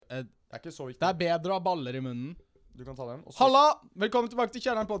Det ikke så viktig. Det bedre å ha baller i munnen. Du kan ta den. Halla! Velkommen tilbake til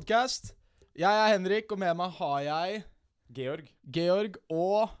Kjelleren podcast. Jeg Henrik, og med meg har jeg Georg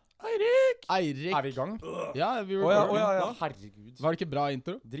og Eirik. Er vi i gang? Ja, vi gjorde det. Ja, herregud. Var det ikke bra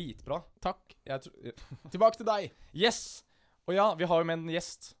intro? Dritbra. Takk. Tilbake til deg. Yes! Og ja, vi har jo med en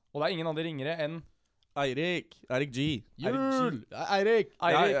gjest. Og det ingen andre ringere enn Eirik G. Jul! Eirik!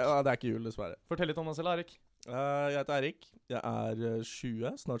 Ja, det ikke jul, dessverre. Fortell litt om deg selv, Eirik. Jeg heter Eirik. Jeg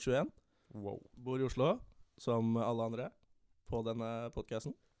 20, snart 21. Wow. Bor i Oslo, som alle andre, på denne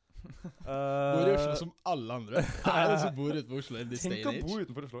podcasten. Bor i Oslo som alle andre? Det som bor utenfor Oslo in this day and age? Tenk å bo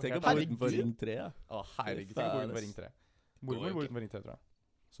utenfor Oslo. Tenk å bo utenfor Ring 3, ja. Herregud, tenk å bo utenfor Ring 3. Mormor bor utenfor Ring 3, tror jeg.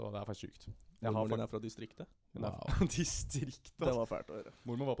 Så det faktisk sykt. Mormor din fra distriktet. Hun fra distriktet. Det var fælt å høre.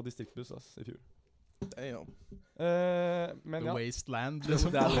 Mormor var på distriktbuss, i fjor. Damn. Men The wasteland,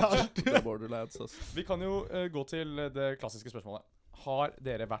 liksom. Det borderlands, ass. Vi kan jo gå til det klassiske spørsmålet. Har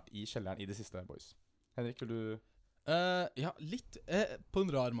dere vært i kjelleren i det siste, boys? Henrik, vil du... Ja, litt på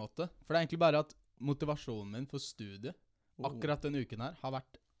en rar måte. For det egentlig bare at motivasjonen min for studiet akkurat denne uken her har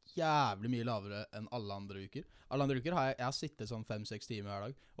vært jævlig mye lavere enn alle andre uker. Alle andre uker har jeg sittet sånn 5-6 timer hver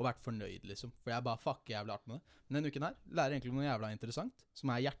dag og vært fornøyd, liksom. For jeg bare fucker jævlig hardt med det. Men denne uken her lærer jeg egentlig noe jævla interessant,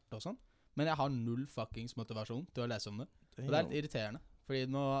 som hjerte og sånn. Men jeg har null fuckings motivasjon til å lese om det. Og det litt irriterende. Fordi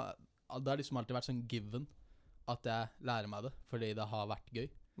nå, det har liksom alltid vært sånn given at jeg lærer meg det, fordi det har vært gøy.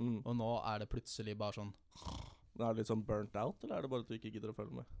 Og nå det plutselig bare sånn... Det litt sånn burnt out, eller det bare at du ikke gidder å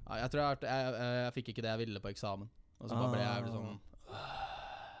følge med? Ja, jeg tror jeg fikk ikke det jeg ville på eksamen. Og så bare ble jeg jævlig sånn...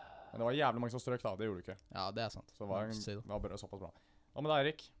 Men det var jævlig mange som strøk da, det gjorde du ikke. Ja, det sant. Så det var bare såpass bra. Hva med deg,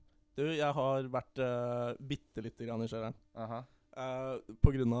 Erik? Du, jeg har vært bitte litt grann i kjelleren.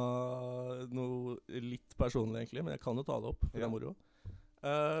 På grunn av noe litt personlig egentlig, men jeg kan jo ta det opp, for det moro.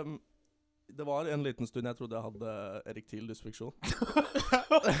 Det var en liten stund jeg trodde jeg hadde erektil dysfunksjon.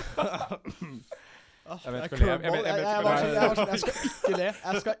 Jeg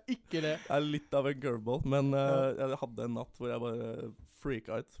skal ikke le. Jeg litt av en curveball, men jeg hadde en natt hvor jeg bare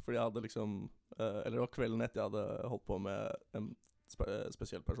freaka ut, fordi jeg hadde liksom, eller det var kvelden etter jeg hadde holdt på med en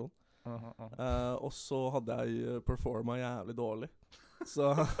spesiell person. Og så hadde jeg performet jævlig dårlig.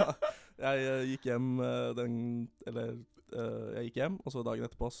 Så jeg gikk hjem jeg gikk hjem, og så dagen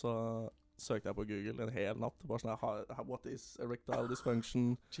etterpå så søkte jeg på Google en hel natt. Bare sånn, what is erectile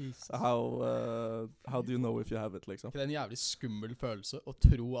dysfunction? How do you know if you have it, liksom? Det en jævlig skummel følelse å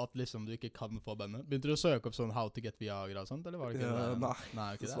tro at liksom du ikke kan få benne. Begynte du å søke opp sånn how to get Viagra og sånt, eller var det ikke det?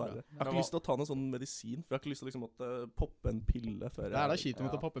 Nei, dessverre. Jeg har ikke lyst til å ta noe sånn medisin, for jeg har ikke lyst til liksom å poppe en pille før jeg... Det da kjipt å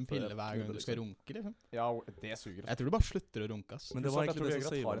måtte poppe en pille hver gang du skal runke, liksom. Ja, det suger. Jeg tror du bare slutter å runke, ass. Men det var egentlig det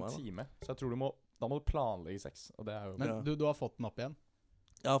som sier meg, da. Så jeg tror da må du planlegge sex, og det jo... Men du har fått den opp igjen?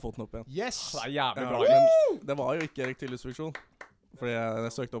 Jeg har fått den opp igjen. Yes! Det jævlig bra. Men det var jo ikke erektil dysfunksjon. Fordi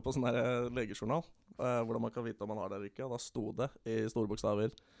jeg søkte opp på sånn der legejournal, hvordan man kan vite om man har det eller ikke. Og da sto det i store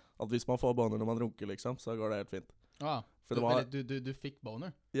bokstaver at hvis man får boner når man runker, liksom, så går det helt fint. Du fikk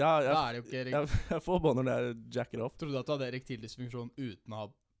boner? Ja, det jo ikke jeg får boner når jeg jacker off. Trodde du at du hadde erektil dysfunksjon uten å ha,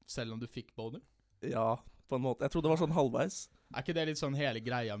 selv om du fikk boner? Ja, på en måte. Jeg trodde det var sånn halvveis. Ikke det litt sånn hele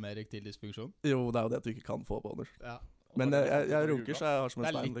greia med erektil dysfunksjon? Jo, det jo det at du ikke kan få boner. Ja. Men jeg runker, så jeg har som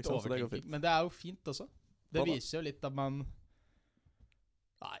en stein, liksom, så det går fint. Men det jo fint også. Det viser jo litt at man...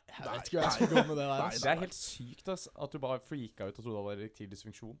 Nei, jeg vet ikke hva jeg skal gå med det der. Nei, det helt sykt, ass, at du bare freaka ut og trodde det var erektil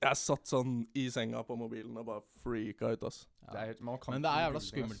dysfunksjon. Jeg satt sånn i senga på mobilen og bare freaka ut, ass. Ja. Men det jævla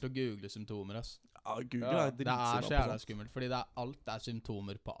skummelt å google symptomer, ass. Ja, Google det så jævla skummelt, fordi alt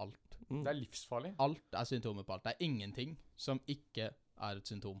symptomer på alt. Det livsfarlig. Alt symptomer på alt. Det ingenting som ikke et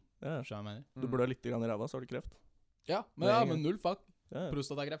symptom. Ja. Du burde ha litt grann i ræva, så har du kreft. Ja, men null fuck.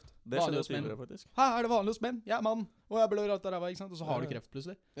 Prostatakreft. Det skjedde tidligere, faktisk. Det vanlig hos menn? Jeg mann, og jeg blør alt av ræva, ikke sant? Og så har du kreft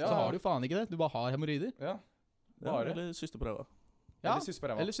plutselig. Så har du faen ikke det. Du bare har hemorrider. Ja. Eller syster på ræva. Ja,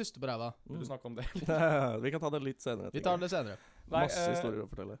 eller syster på ræva. Vil du snakke om det? Vi kan ta det litt senere. Vi tar det senere. Masse historier å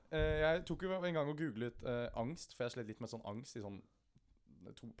fortelle. Jeg tok jo en gang og googlet angst, for jeg slet litt med sånn angst i sånn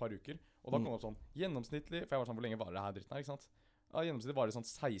par uker. Og da kom det opp sånn, gjennomsnittlig, for jeg var sånn, hvor lenge varer det her dritten her, ikke sant? Ja, gjennomsnittlig varer det sånn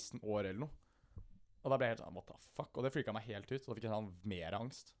 16 år eller noe. Og da ble jeg helt sånn, what the fuck? Og det freaket meg helt ut, og da fikk jeg sånn mer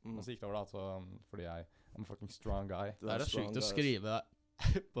angst. Og så gikk det over da, fordi jeg I'm a fucking strong guy. Det det sykt å skrive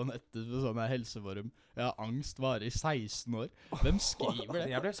på nettet på sånne helseforum. Ja, angst varer i 16 år. Hvem skriver det?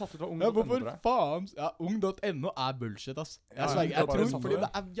 Jeg ble satt ut av ung.no. Ja, hvorfor faen? Ja, ung.no bullshit, ass. Jeg tror, fordi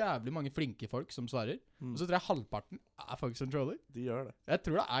det jævlig mange flinke folk som svarer. Og så tror jeg halvparten faktisk en troller. De gjør det. Jeg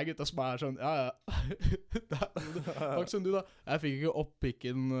tror det gutta som sånn, ja. Takk som du da. Jeg fikk ikke opp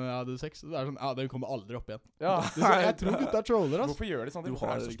pikken jeg hadde sex. Det sånn, den kommer aldri opp igjen. Ja. Jeg tror gutta troller, ass. Hvorfor gjør de sånn? Du Hvorfor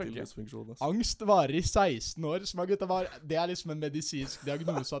har er de så riktig stygge? lysfunksjon. Angst varer i 16 år. Som er gutta det er liksom en medisinsk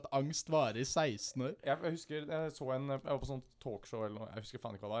diagnose at angst varer i 16 år. Jeg husker jeg var på sånn talkshow eller noe. Jeg husker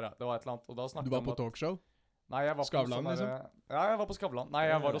faen ikke hva det var. Det var et eller annet, og da snakket Du var om på talkshow? Nei, jeg var Skavlan, på sånn liksom? Ja, jeg var på Skavlan. Nei,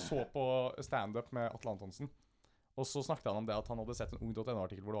 jeg var og så på stand-up med Atle Antonsen. Og så snakket han om det at han hadde sett en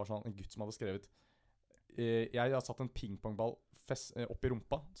ung.no-artikkel hvor det var sånn en gutt som hadde skrevet jeg har satt en pingpongball opp i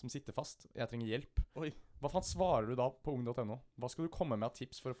rumpa som sitter fast. Jeg trenger hjelp. Oi. Hva faen svarer du da på ung.no? Hva skal du komme med av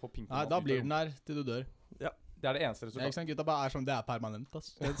tips for å få pingpongball? Nei, da blir den der til du dør. Ja. Det er det eneste Ja, ikke resultatet. sant, gutta bare sånn, det er permanent,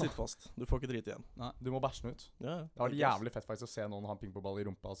 ass. Den sitter fast. Du får ikke drit igjen. Du må bæsje den ut. Ja, Det var jævlig fett faktisk å se noen ha en pingpongball i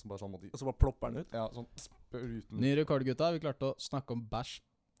rumpa som bare sånn måtte Og så bare plopper den ut. ja, sånn spruten. Ny rekord, gutta. Vi klarte å snakke om bæsj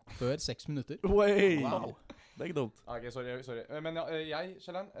før 6 minutter. Wey! Wow. Det er ikke dumt. Ok, sorry. Men ja,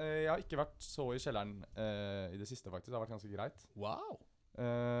 kjelleren, jeg har ikke vært så i kjelleren i det siste faktisk. Det har vært ganske greit. Wow.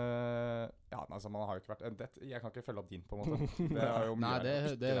 Ja, altså man har jo ikke vært jeg kan ikke følge opp din på en måte. Det er jo mye Nei, det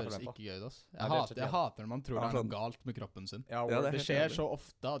jeg høres forventet. ikke gøy ut, ass. Nei, det er Jeg hater når man tror Ja, det er sånn. noe galt med kroppen sin. Ja, Ja, Det helt skjer enig. så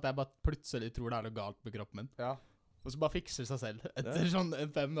ofte at jeg bare plutselig tror det er noe galt med kroppen min. ja. Og så bare fikser seg selv etter sånn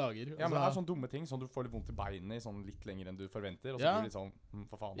 5 dager. Ja, og men det er så- sånne dumme ting, sånn du får litt vondt i beinene i sånn litt lenger enn du forventer, og så Ja. blir det litt sånn,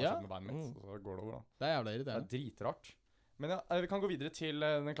 for faen, hva Ja. skjedde med beinet mitt? Og så går det over da. Det er jævlig Det er irriterende. dritrart. Men ja, vi kan gå videre til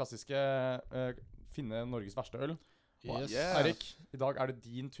den klassiske finne Norges verste øl. Yes. Yeah. Erik, i dag er det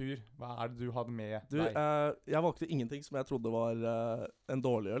din tur. Hva er det du hadde med Du, deg? jeg valgte ingenting som jeg trodde var en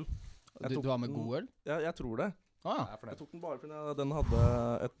dårlig øl. Du har med god øl? Jeg tror det. Ah, Jeg er Jeg fornøyd. tok den bare fordi den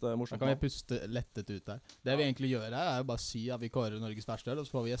hadde et da morsomt kan vi navn. puste lettet ut der. Det vi egentlig gjør her, er jo bare si at vi kårer Norges verste øl, og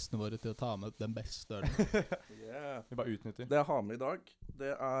så får vi gjestene våre til å ta med den beste ølen. Yeah. Vi bare utnytter. Det jeg har med i dag,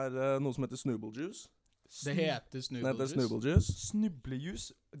 det er noe som heter Snooble Juice. Det heter Den Snooble heter Juice. Snooble Juice.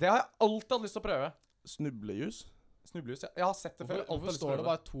 Snublejus. Det har jeg alltid hatt lyst til å prøve. Snublejus. Snublejus, ja. Jeg har sett det før. Hvorfor står det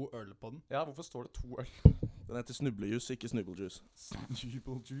bare 2 øl på den? Ja, hvorfor står det 2 øl? Den heter Snublejus, ikke Snooble Juice.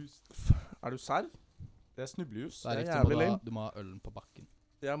 Snublejus. Er du serr? Det er snublejus. Det er Det er riktig, jævlig lame. du må ha ølen på bakken.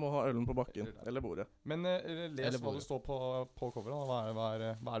 Jeg må ha ølen på bakken. Eller bordet. Men les Eller hva bordet. det står på coveret. Da.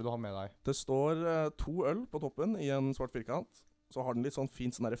 Hva er det du har med deg? Det står 2 øl på toppen i en svart firkant. Så har den litt sånn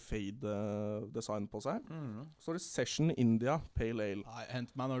fint sånn der fade-design på seg. Så står det Session India Pale Ale. Nei,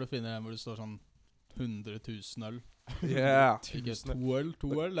 hent meg når du finner en hvor det står sånn 100 000 øl. Yeah! Ikke 2 øl.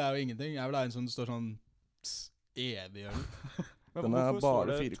 2 øl, det er jo ingenting. Jeg vil ha en som står sånn evig øl. Men Den er hvorfor står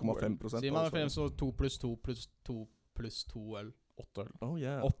bare det 4,5%. Si meg når det står 2 pluss 2 pluss 2 pluss 2 øl. 8 øl. Oh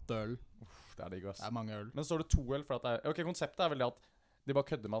yeah. 8 øl. Det er digg, ass. Det er mange øl. Men står det 2 øl for at det er ok, konseptet er vel det at de bare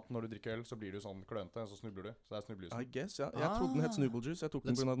kødder med at når du drikker øl, så blir du sånn klønete, så snubler du. Så det er snublejus. I guess, ja. Jeg trodde den het Snooble Juice. Jeg tok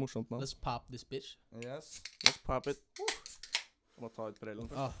den Let's- pga. et morsomt navn. Let's pop this bitch. Yes. Let's pop it. Jeg må ta ut prellen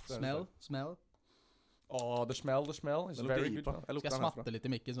først. Ah, smell. Oh, the smell is Det lukter very IPA. good. Jeg Skal lukter jeg den herfra. smatte litt i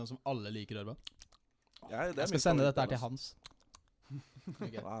mikken, sånn som alle liker øl med? Ja, det er Jeg skal min sende dette her favorittøl, til ass. Hans.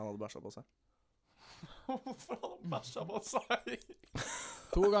 Ok. Nei, han hadde bæsja på seg. Hvorfor har han bæsja på seg?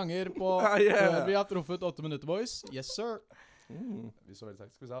 2 ganger på Yeah. før vi har truffet 8 minutter, boys. Yes, sir. Vi så veldig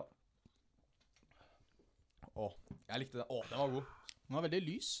sterkt. Skal vi se. Jeg likte den. Den var god. Den var veldig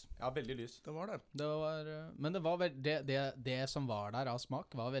lys. Ja, veldig lys. Det var det. Det var, men det var det som var der av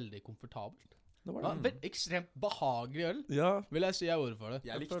smak, var veldig komfortabelt. Det Det var var det. en veldig ekstremt behagelig øl, Ja. vil jeg si jeg ordet for det.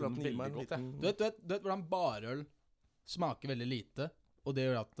 Jeg likte føler at den gir meg veldig en godt, jeg. liten- Du vet hvordan bareøl smaker veldig lite, og det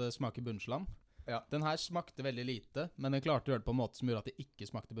gjør at det smaker bunnslam. Ja. Den her smakte veldig lite, men den klarte å gjøre det på en måte som gjorde at det ikke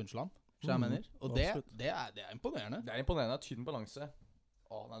smakte bunnslam. Så jeg mener. Og det absolutt. er imponerende. Det er imponerende. Tynn balanse.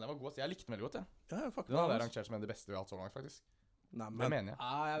 Nei, den var god. Jeg likte den veldig godt, jeg. Ja, fuck Den hadde jeg det. rangert som en av de beste vi har hatt så langt, faktisk. Nei, Det men mener jeg.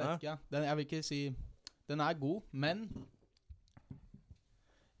 Jeg vet ikke. Jeg vil ikke si den er god, men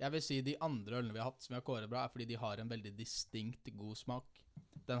jeg vil si de andre ølene vi har hatt som vi har kåret bra, er fordi de har en veldig distinkt god smak.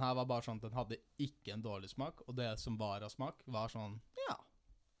 Den her var bare sånn at den hadde ikke en dårlig smak, og det som var av smak, var sånn, ja.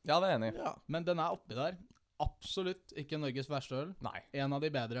 Ja, det er jeg enig i. ja. Men den er oppi der. Absolutt ikke Norges verste øl. Nei. En av de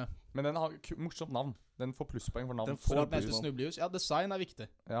bedre. Men den har morsomt navn. Den får plusspoeng for navn. Den får Og den heter pluss. Snublejus. Ja, design er viktig.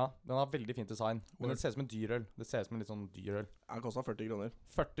 Ja, den har veldig fint design. Men Word. den ser ut som en dyr øl. Det ser ut som en litt sånn dyr øl. Den kosta 40 kroner.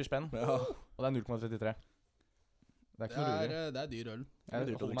 40 spenn, Ja. og det er 0,33. Det er ikke noe lureri. Det er dyr øl. Jeg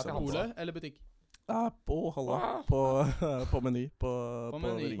dyrt å holder meg drikke til seg Hansa. Pole eller butikk? Ja, på Halla. På Meny. På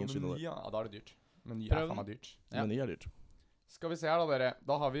Meny. Ringens skinne der. Ja, da er det dyrt. Meny Prøv er den. faen meg dyrt. Ja. Meny er dyrt. Skal vi se her da, dere.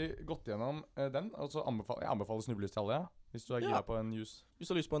 Da har vi gått gjennom den. Og så jeg anbefaler snublejus til alle, ja. Hvis du er Ja. gira på en juice. Hvis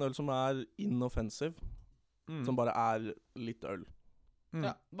du har lyst på en øl som er inoffensive, som bare er litt øl. Mm.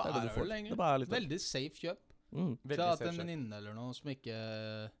 Ja, Det hva er det er du får. øl Det egentlig? er bare litt øl. Veldig safe kjøp. Mm. Så jeg Veldig har hatt en safe kjøp. venninne eller noe som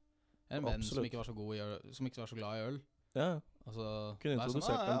ikke En venn som Absolutt. ikke var så god i øl, som ikke var så glad i øl. Ja. Altså, Kunne det er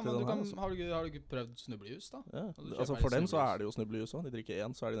introdusert dem til men den du her, kan, altså. har du ikke prøvd snublejus da? Ja. Og du Altså kjøper for litt dem så snublejus. er det jo snublejus også. De drikker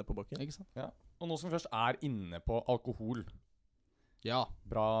én, så er de nede på bakken. Ikke sant? Og nå som vi først er inne på alkohol, Ja.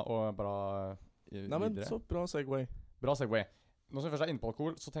 bra Nei, men videre. så bra segway. Bra segway. Nå som vi først er inne på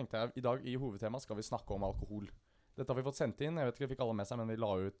alkohol, så tenkte jeg i dag i hovedtema skal vi snakke om alkohol. Dette har vi fått sendt inn, jeg vet ikke om vi fikk alle med seg, men vi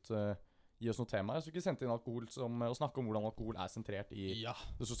la ut, gi oss noen temaer, så vi sendte inn alkohol og snakke om hvordan alkohol er sentrert i Ja.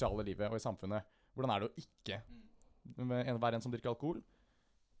 det sosiale livet og i samfunnet. Hvordan er det å ikke være en som drikker alkohol?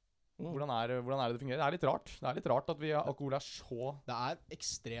 Hvordan er det det fungerer? Det er litt rart. Det er litt rart at alkohol er så... Det er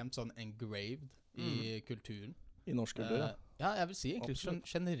ekstremt sånn engraved i kulturen. I norsk kultur, ja. Ja, jeg vil si egentlig Absolutt.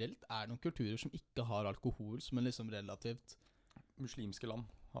 generelt er det noen kulturer som ikke har alkohol, som er liksom relativt... Muslimske land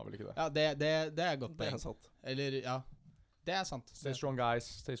har vel ikke det. Ja, det er godt Det er poeng. sant. Eller, ja, det er sant. Stay strong, guys.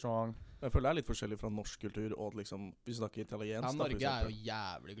 Stay strong. Jeg føler det er litt forskjellig fra norsk kultur og liksom, hvis vi snakker italiensk. Ja, da, for Norge er jo eksempel.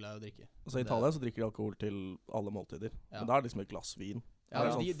 jævlig glad i å drikke. Altså I Italia så drikker de alkohol til alle måltider. Ja. Men da er det liksom et glass vin. Ja, Det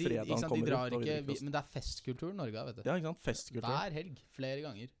er sånn ikke fredagen sant, kommer drar ut, og vi ikke, drikker oss. men det er festkultur i Norge, vet du. Ja, ikke sant? Festkultur. Hver helg, flere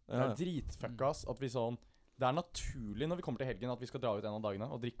ganger. Det er dritfucka ass, at vi sånn... Det er naturlig når vi kommer til helgen at vi skal dra ut en av dagene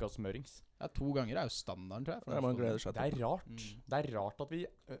og drikke oss mørings. Ja, 2 ganger er jo standarden, tror jeg. for Ja, man folk. gleder seg Det er til. rart. Mm. Det er rart at vi...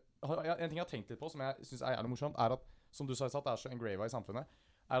 en ting jeg har tenkt litt på, som jeg synes er jævlig morsomt, er at, som du sa i stad, det er så engrava i samfunnet,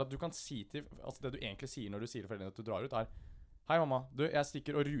 er at du kan si til... Altså det du egentlig sier når du sier til foreldrene at du drar ut, er «Hei mamma, du, jeg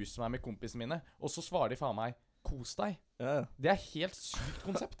stikker og ruser meg med kompisene mine», og så svarer de faen meg «Kos deg». Ja, ja. Det er helt sykt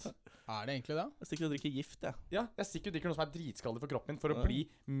konsept. Er det egentlig det? Jeg stikker og drikker gift, jeg. Ja, jeg stikker og drikker noe som er dritskadelig for kroppen min, for å Ja. bli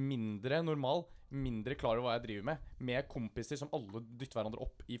mindre normal, mindre klar over hva jeg driver med kompiser som alle dytter hverandre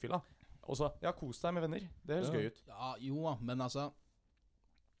opp i fylla. Og så, ja, kos deg med venner. Det høres Ja. gøy ut. Ja, jo, men altså...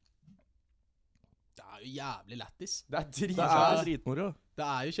 Det er jo jævlig lættis. Det er Det dritskadelig. er dritmoro. Det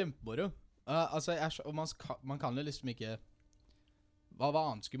er jo kjempemoro. Altså, og man kan jo liksom ikke... Hva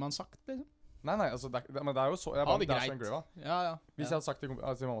annet skulle man sagt, liksom? Nei, altså, men det er jo så... Ha det er så greit. engrava. Ja, ja. Hvis jeg hadde sagt til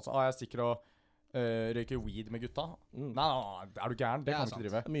mamma sånn, jeg stikker og røyker weed med gutta. Mm. Nei, er du gæren? Det Det er kan du sant. ikke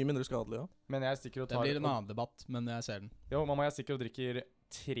drive. Det er mye mindre skadelig, ja. Men jeg stikker og Det tar... blir en annen debatt, men jeg ser den. Jo, mamma, jeg stikker og drikker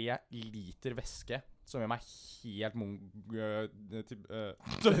 3 liter væske, som gjør meg helt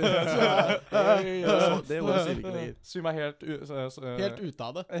Det var sier vi ikke lenger. Som gjør meg helt... Helt ut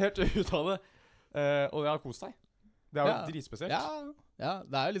av det. Helt ut av det. Og jeg har kost deg. Det er jo Ja. dritspesielt. Ja,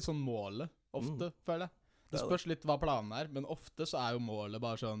 det er jo litt sånn målet, ofte, føler jeg. Det Det er spørs litt hva planen er, men ofte så er jo målet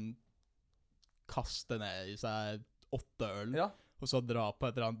bare sånn kaste ned i seg 8 øl, Ja. og så dra på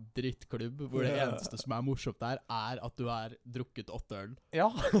et eller annet drittklubb, hvor det Ja. eneste som er morsomt der, er at du har drukket 8 øl. Ja.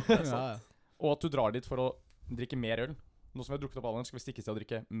 Ja, Og at du drar dit for å drikke mer øl. Nå som vi har drukket opp alle, skal vi stikke til å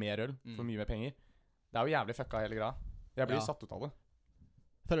drikke mer øl for mye mer penger. Det er jo jævlig fucka hele greia. Jeg blir Ja. satt ut av det.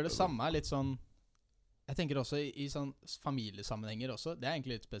 føler det samme er litt sånn. Jeg tenker også i sånn familiesammenhenger også. Det er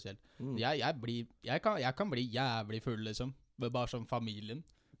egentlig litt spesielt. Mm. Jeg kan bli jævlig full, liksom. Bare som familien.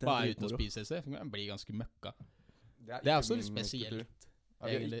 Det er Bare ute og dritmoro. spiser seg. Jeg blir ganske møkka. Det ikke er også litt min kultur. spesielt. Ja,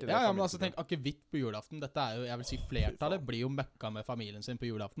 vi er egentlig. ikke det Ja, men altså familiekultur. tenk akevitt på julaften. Dette er jo, jeg vil si flertallet blir jo møkka med familien sin på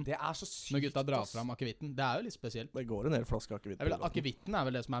julaften. Det er så sykt. Når gutta drar ass. fram akevitten. Det er jo litt spesielt. Det går en hel flaske akevitt. Jeg vil, akevitten er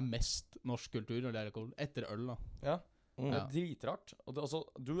vel det som er mest norsk kultur når det er alkohol. Etter øl, da. Ja, Mm. det Ja. er dritrart. Og det, altså,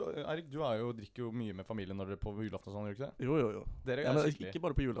 du, Erik, du drikker jo mye med familien når dere er på julaften og sånn, gjør du ikke det? Jo. Dere Ja, er men skikkelig. ikke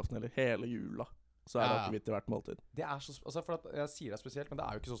bare på julaften, eller hele jula. Så er det Ja. akevitt i hvert måltid. Det er så, altså for at jeg sier det er spesielt, men det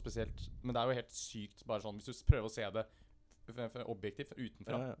er jo ikke så spesielt. Men det er jo helt sykt, bare sånn, hvis du prøver å se det objektivt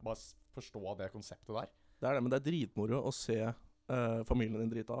utenfra, Ja. bare forstå det konseptet der. Det er det, men det er dritmoro å se familien din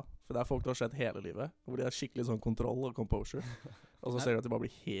drita av. For det er folk du har sett hele livet, hvor de har skikkelig sånn kontroll og composure. Og så ser du at de bare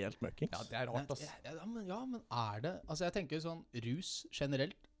blir helt møkkings. Ja, det er rart, ass. Ja, men er det Altså, jeg tenker sånn rus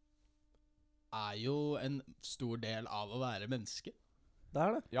generelt er jo en stor del av å være menneske. Det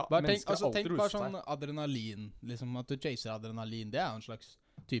er det. Ja, Bare tenk, mennesker altså, alltid tenk bare ruser seg. sånn adrenalin. Liksom at du chaser adrenalin. Det er jo en slags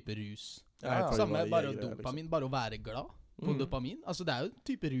type rus. Ja. Samme bare jegere, dopamin. Bare å være glad på Mm. dopamin. Altså, det er jo en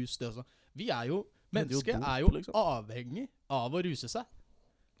type rus, det også. Vi er jo Men det er jo Mennesket dop, er jo liksom. avhengig av å ruse seg.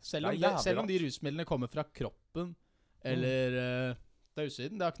 Selv om, Det er jævlig selv om de rart. rusmidlene kommer fra kroppen eller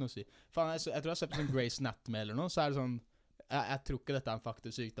dausiden, det har ikke noe å si. Faen, jeg tror jeg har sett på sånn Grace Anatomy eller noe, så er det sånn jeg tror ikke dette er en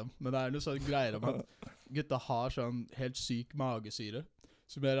faktisk sykdom, men det er noe sånn greier om at gutta har sånn helt syk magesyre,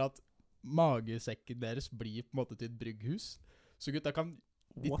 som gjør at magesekken deres blir på en måte til et brygghus. Så gutta kan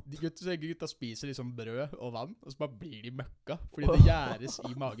What? gutta spiser liksom brød og vann, og så bare blir de møkka, fordi det gjæres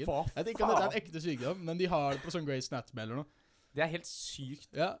i magen. Hva Jeg tenker at dette er faen? en ekte sykdom, men de har det på sånn Grace Anatomy eller noe. Det er helt sykt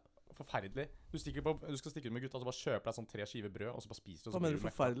Ja, forferdelig. Du skal stikke ut med gutta, og så bare kjøpe deg sånn 3 skiver brød, og så bare spise det, og Hva så mener blir du du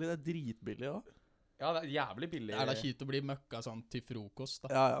møkka. forferdelig? Det er dritbillig, ja. Ja, det er jævlig billig. det er da kjipt å bli møkka sånn til frokost da.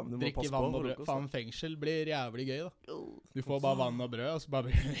 Ja, men du må Drikke passe på vann og brød. frokost, Faen, fengsel blir jævlig gøy da. Du får bare vann og brød, og så bare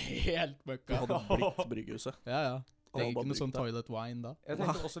blir du helt da. møkka. Du hadde blitt Brygghuset. Ja. Det er ikke noe sånn drikk, toilet wine da. Jeg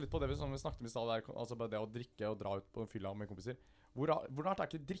tenkte også litt på det vi snakket om i stedet der, altså bare det å drikke og dra ut på en fylla med kompiser. Hvor rart er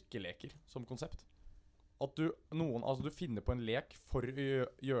ikke drikkeleker som konsept? At du finner på en lek for å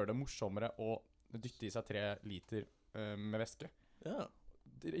gjøre det morsommere å dytte i seg 3 liter med væske. Ja.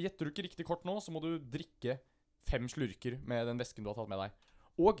 Gjetter du ikke riktig kort nå, så må du drikke 5 slurker med den væsken du har tatt med deg.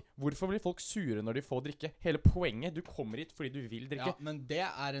 Og hvorfor blir folk sure når de får drikke? Hele poenget, du kommer hit fordi du vil drikke. Ja, men det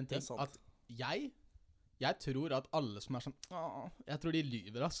er en ting Det er sant. at jeg tror at alle som er sånn, jeg tror de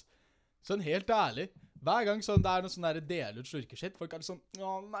lyver, ass. Sånn helt ærlig, hver gang sånn, det er noe sånn der del ut slurkeshit, folk er sånn,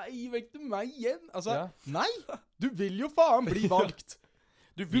 nei, vekk til meg igjen. Altså, nei, du vil jo faen bli valgt.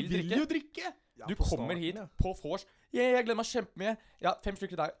 Du vil jo drikke. Ja, Du på kommer starten, hit ja. på vors. Jeg gleder meg kjempemye. Ja, 5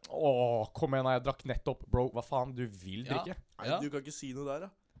 slurker til deg. Kom igjen, jeg drakk nettopp. Bro, hva faen? Du vil drikke. Nei, Ja. du kan ikke si noe der, da.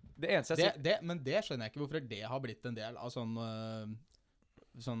 Det eneste jeg sier Men det skjønner jeg ikke hvorfor det har blitt en del av sånn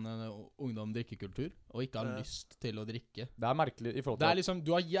ungdom-drikkekultur, og ikke har lyst til å drikke. Det er merkelig i forhold Det til er liksom,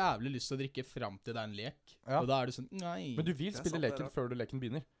 du har jævlig lyst til å drikke frem til det er en lek, Ja. og da er du sånn, nei. Men du vil Det er spille sant, det leken er før leken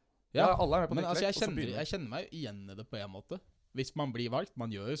begynner. Ja, alle er med på men altså, lek, og så begynner jeg kjenner meg jo igjen i det på en måte. Hvis man blir valgt,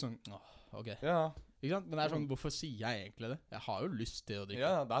 man gjør jo sånn, ok. Ja, Ikke sant? Men det er sånn, hvorfor sier jeg egentlig det? Jeg har jo lyst til å drikke.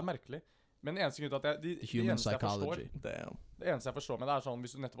 ja, det er merkelig. Men det eneste grunn til at det Human eneste jeg forstår, psychology. Det det eneste jeg forstår med det er sånn,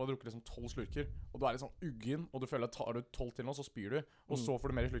 hvis du nettopp har drukket liksom 12 slurker, og du er litt sånn uggen, og du føler at tar du 12 til nå, så spyr du, og så får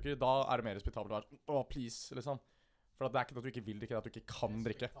du mer slurker, da er det mer respektabelt å være sånn, please, liksom. For at det er ikke at du ikke vil drikke, det er at du ikke kan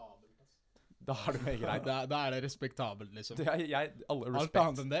drikke. Da er det mer greit. Da er det respektabelt, liksom. Alle Alt respekt.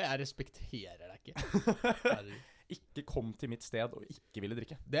 annet enn det, jeg respekterer deg ikke. Herregud. Ikke kom til mitt sted og ikke ville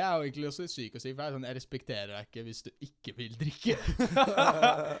drikke. Det er jo egentlig også sykt å si, for det er sånn, jeg respekterer deg ikke hvis du ikke vil drikke.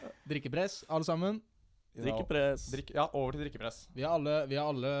 Drikkepress, alle sammen. Drikkepress. Ja, over til drikkepress. Vi har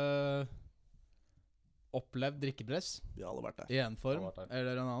alle opplevd drikkepress Vi har alle vært der. i en form, Alle har vært der.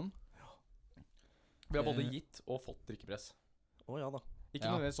 eller en annen. Vi har både gitt og fått drikkepress. Å ja da. Ikke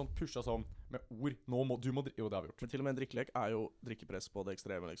Ja. nødvendigvis sånn pusha sånn med ord. Du må drikke. Jo, det har vi gjort. Men til og med en drikkelek er jo drikkepress på det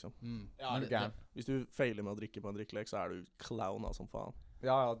ekstreme, liksom. Ja, Men er du gæren? Hvis du feiler med å drikke på en drikkelek, så er du clown som faen.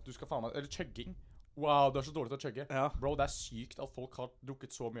 Ja, du skal faen meg Eller chugging. Wow, du er så dårlig til å chugge. Ja. Bro, det er sykt at folk har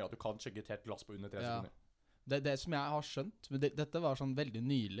drukket så mye at du kan chugge et helt glass på under 3 Ja. sekunder. Det som jeg har skjønt, men dette var sånn veldig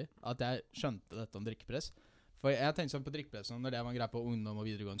nylig, at jeg skjønte dette om drikkepress. For jeg tenkte sånn på drikkepress, når det var en greie på ungdom og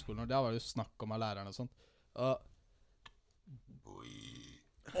videregående skolen, og det var jo snakk om av lærerne og sånt. Og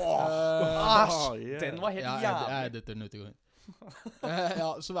Æsj! yeah. Den var helt ja, jævlig. jeg editer den ut i gangen. Ja,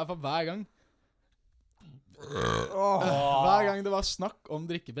 så i hvert fall hver gang Hver gang det var snakk om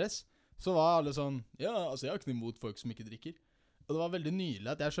drikkepress, så var alle sånn, ja, altså jeg har ikke noe imot folk som ikke drikker. Og det var veldig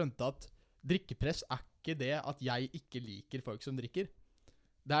nylig at jeg skjønte at drikkepress er ikke det at jeg ikke liker folk som drikker.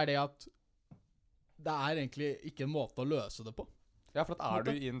 Det er det at det er egentlig ikke en måte å løse det på. Ja, for at er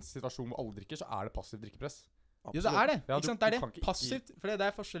du i en situasjon hvor alle drikker, så er det passivt drikkepress. Ja, det er det. Ja, ikke sant? Det er du kan det. ikke- Passivt. For det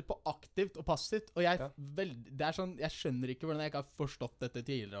er forskjell på aktivt og passivt. Og Ja. det er sånn, jeg skjønner ikke hvordan jeg ikke har forstått dette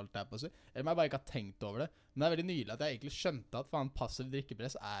tidligere, alt det her på å si. Eller om jeg bare ikke har tenkt over det. Men det er veldig nylig at jeg egentlig skjønte at faen, passiv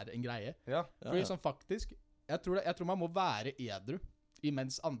drikkepress er en greie. Ja. Fordi sånn faktisk, jeg tror man må være edru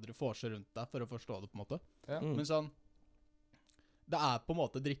imens andre får seg rundt deg for å forstå det på en måte. Ja. Men sånn, det er på en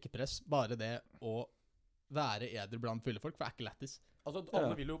måte drikkepress, bare det å være edru blant fyllefolk, for det er ikke lættis. Altså, alle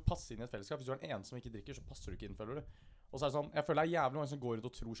Ja. vil jo passe inn i et fellesskap. Hvis du er en som ikke drikker, så passer du ikke inn, føler du. Og så er det sånn, jeg føler det er jævlig mange som går ut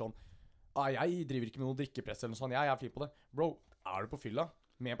og tror sånn, jeg driver ikke med noe drikkepress eller noe sånt, jeg er fin på det. Bro, er du på fylla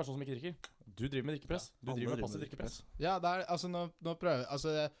med en person som ikke drikker? Du driver med drikkepress. Du Alle driver med driver passiv med drikkepress. Ja, det er, altså nå prøver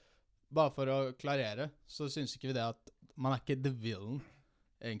altså, bare for å klarere, så synes ikke vi det at man er ikke the villain,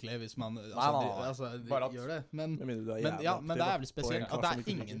 egentlig, hvis man nei. Bare at- gjør det. Men Med mindre du er Men, jævlig ja, men det er jævlig aktiv, da, på en spesielt kar at det som er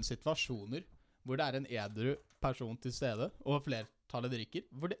ikke ingen drikker. situasjoner hvor det er en edru person til stede, og flertallet drikker,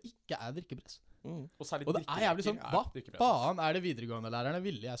 hvor det ikke er drikkepress. Og særlig Og det er jævlig sånn, drikkeleker hva er drikkepress. faen er det videregående-lærerne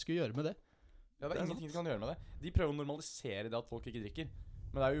ville jeg skulle gjøre med det? Ja, det er ingenting vi kan gjøre med det. De prøver å normalisere det at folk ikke drikker.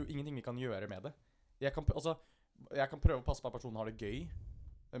 Men det er jo ingenting vi kan gjøre med det. Jeg kan prøve å passe på at personen har det gøy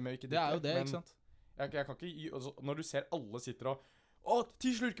med å ikke drikke. Det er jo det, men ikke sant? Jeg kan ikke altså, når du ser alle sitter og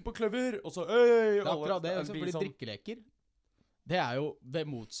 10 slurker på kløver! Og så øy! Det er akkurat det, altså, blir fordi sånn- drikkeleker, det er jo, det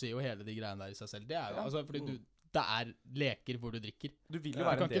motsier jo hele de greiene der i seg selv. Det er jo, Ja. altså, fordi det er leker hvor du drikker. Du vil jo Du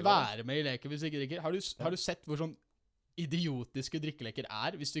være kan en del ikke av det. være med i leker hvis du ikke drikker. Har du sett hvor sånn idiotiske drikkeleker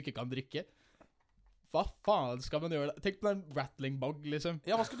er hvis du ikke kan drikke? Hva faen skal man gjøre? Tenk på den rattling bug, liksom.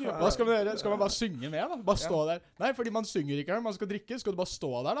 Ja, hva skal du gjøre? Hva skal man gjøre? Skal man bare synge med, da? Bare stå der? Nei, fordi man synger ikke når man skal drikke. Skal du bare stå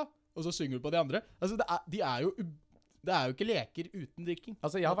der, da? Og så synger du på de andre? Altså, det er jo ikke leker uten drikking.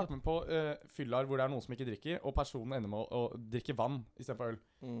 Altså, jeg har vært med på fyller hvor det er noen som ikke drikker, og personen ender med å drikke vann i stedet for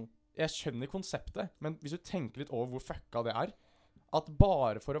øl. Jeg skjønner konseptet, men hvis du tenker litt over hvor fucka det er, At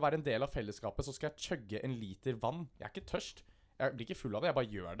bare for å være en del av fellesskapet, så skal jeg chugge en liter vann. Jeg er ikke tørst. Jeg blir ikke full av det, jeg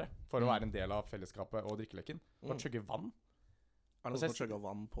bare gjør det for å være en del av fellesskapet og drikkeleken. Bare chugge vann. Er det noen som har chugget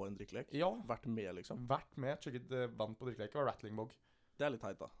vann på en drikkelek? Ja. Vært med, liksom? Vært med, chugget vann på drikkeleken og rattling bog. Det er litt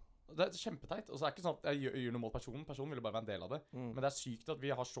teit, da. Det er kjempeteit. Og så er det ikke sånn at jeg gjør noe mot personen. Personen vil bare være en del av det. Men det er sykt at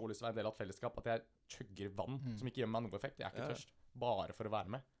vi har så lyst til å være en del av et fellesskap at jeg chugger vann som ikke gjør meg noe effekt. Jeg er ikke tørst. Bare for å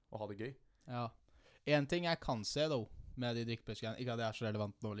være med og ha det gøy. Ja. En ting jeg kan se, da, med de drikkepressgreiene, ikke at det er så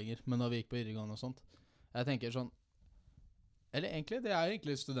relevant nå lenger, men når vi gikk på videregående og sånt, jeg tenker sånn, eller egentlig, det er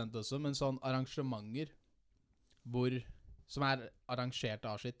egentlig student også, men sånn arrangementer som er arrangert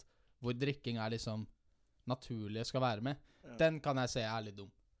av sitt, hvor drikking er liksom naturlig skal være med, den kan jeg se er litt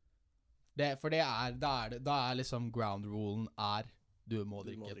dum. For da er liksom ground rulen du må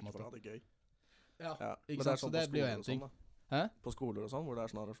drikke på en måte. For å ha det gøy. Ja, ikke sant? Så det blir jo en ting. På skoler og sånn, hvor det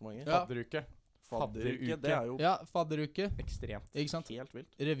er sånne arrangementer. Fadderuke. Fadderuke, det er jo... Ja, fadderuke. Ekstremt. Ikke sant? Helt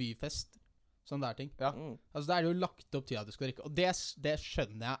vilt. Revyfest. Sånne der ting. Ja. Altså, det er jo lagt opp til at du skal drikke. Og det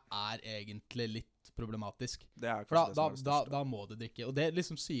skjønner jeg er egentlig litt problematisk. Det er for da må du drikke. Og det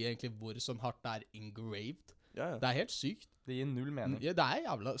liksom sier egentlig hvor sånn hardt det er engraved. Ja. Det er helt sykt. Det gir null mening. Ja, det er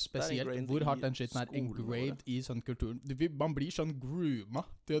jævla spesielt hvor hardt den skitten er engraved i sånn kulturen. Man blir sånn grooma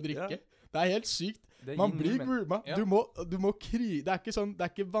til å drikke. Det er helt sykt. Man blir grooma. Du må det er ikke sånn, det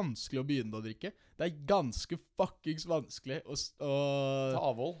er ikke vanskelig å begynne å drikke. Det er ganske fuckings vanskelig å ta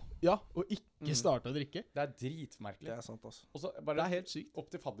avhold. Ja, og ikke starte å drikke. Det er dritmerkelig. Det er sant, altså. Også, det er helt sykt.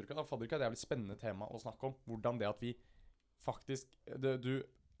 Opp til fadderuka. Fadderuka er et jævlig spennende tema å snakke om. Hvordan det at vi faktisk,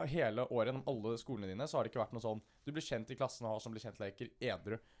 hele året gjennom alle skolene dine, så har det ikke vært noe sånn, du blir kjent i klassen og har som blir kjent leker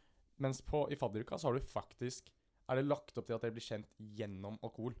edru. Mens i fadderuka så har du faktisk, er det lagt opp til at dere blir kjent gjennom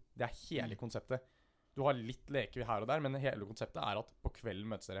alkohol. Det er hele konseptet. Du har litt leker her og der, men hele konseptet er at på kvelden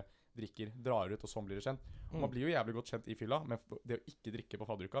møtes dere, drikker, drar ut, og sånn blir det kjent. Og man blir jo jævlig godt kjent i fylla, men det å ikke drikke på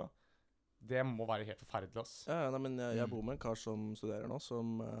fadderuka, det må være helt forferdelig, ass. Ja, men jeg bor med en kar som studerer nå,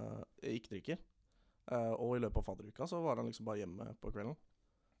 som ikke drikker. Og i løpet av fadderuka så var han liksom bare hjemme på kvelden.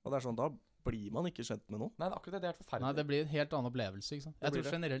 Og det er sånn, da blir man ikke kjent med noen. Nei, akkurat det er helt forferdelig. Nei, det blir en helt annen opplevelse, ikke sant? Jeg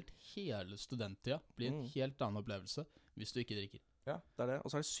tror generelt hele studenttida blir en helt annen opplevelse hvis du ikke drikker. Ja, det er det. Og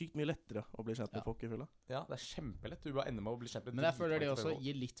så er det sykt mye lettere å bli kjent med folk i fylla. Ja, det er kjempelett. Du bare ender med å bli kjent med. Men jeg føler det også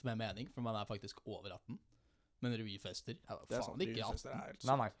gir litt mer mening, for man er faktisk over 18. Men revyfester er faen ikke 18.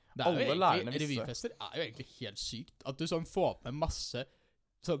 Nei. Alle lærerne visste. Revyfester er jo egentlig helt sykt. At du sånn får med masse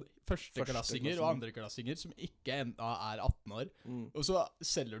sånn førsteklassinger og andreklassinger som ikke enda er 18 år. Og så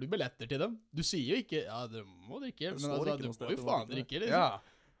selger du billetter til dem. Du sier jo ikke, ja, du må drikke, men altså, du må jo faen drikke, liksom.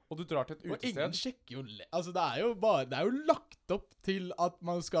 Ja. Og du drar til et utested. Og ingen sjekker jo altså, det er jo lagt opp til at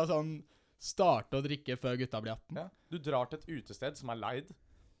man skal sånn starte å drikke før gutta blir 18. Ja. Du drar til et utested som er leid,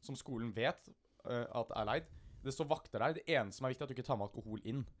 som skolen vet at er leid. Det står vakter der. Det eneste som er viktig er at du ikke tar med alkohol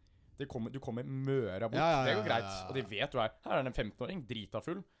inn. Du kommer møra bort. Det går greit. Og de vet du her er en 15-åring, drita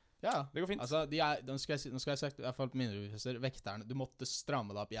full. Ja, det går fint. Altså, nå skal jeg sagt, i hvert fall på mine revyfester, vekterne, du måtte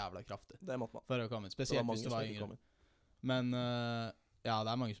stramme deg opp jævla kraftig. Det måtte man. For å komme inn. Spesielt hvis du var yngre. Men, ja,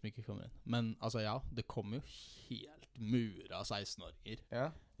 det er mange som ikke kommer inn. Men, altså, ja, det kommer jo helt mura 16-åringer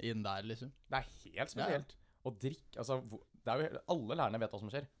inn der, liksom. Det er helt spesielt. Og drikk, altså, det er jo, alle lærerne vet hva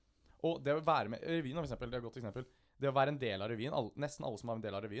som skjer. Og det å være med revyen, for eksempel, det er et godt eksempel. Det å være en del av revyen, nesten alle som var en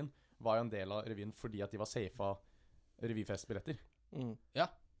del av revyen, var jo en del av revyen fordi at de var safe av revyfestbilletter. Ja.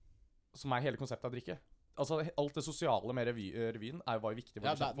 Som er hele konseptet av drikke. Altså, alt det sosiale med revyen var jo viktig for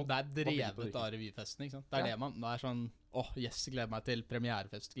det er drevet av revyfesten, ikke sant? Det er det man, det er sånn, yes, gleder meg til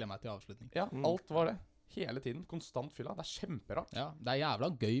premierefest, gleder meg til avslutning. Ja, alt var det. Hele tiden, konstant fylla. Det er kjemperart. Ja, det er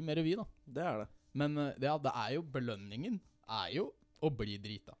jævla gøy med revy da. Det er det. Men ja, det er jo belønningen, er jo å bli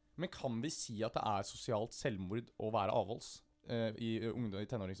drita. Men kan vi si at det er sosialt selvmord å være avholds i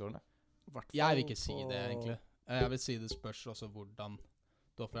tenåringsårene? Jeg vil ikke si det, egentlig. Jeg vil si det spørs også hvordan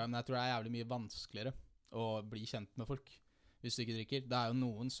du oppfører deg. Men jeg tror det er jævlig mye vanskeligere å bli kjent med folk hvis du ikke drikker. Det er jo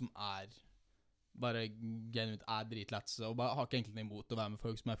noen som bare genuint dritletse og bare har ikke egentlig imot å være med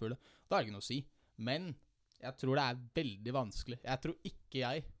folk som er fulle. Da er det ikke noe å si. Men jeg tror det er veldig vanskelig. Jeg tror ikke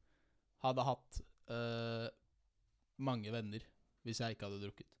jeg hadde hatt mange venner hvis jeg ikke hadde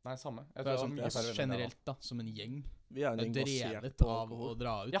drukket. Nei, samme. Jeg tror det er sånn generelt da, som en gjeng. Vi er en gjeng drevet av å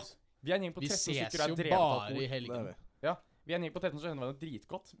dra ut. Ja, vi er en gjeng på 13 stykker er drevet av alkohol. I helgen. Ja, vi er en gjeng på 13 stykker kjenner hverandre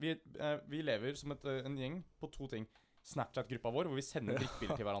dritgodt. Vi lever som en gjeng på 2 ting. Snapchat-gruppa vår, hvor vi sender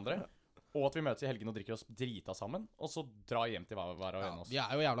drikkbilder til hverandre, og at vi møtes i helgen og drikker oss drita sammen, og så drar hjem til hver og en av oss. Vi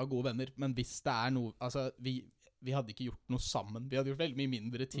er jo jævla gode venner, men hvis det er noe, altså, vi hadde ikke gjort noe sammen. Vi hadde gjort veldig mye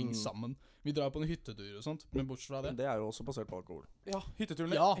mindre ting sammen. Vi drar på noen hyttetur og sånt, men bortsett fra det. Det jo også basert på alkohol. Ja,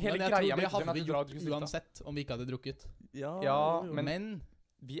 hytteturene. Ja, hele men jeg greia tror det med hadde vi hytteturene gjort uansett om vi ikke hadde drukket. Ja, Ja, jo. men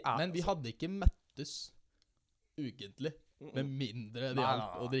Men vi hadde ikke møttes ukentlig, med mindre de Nei,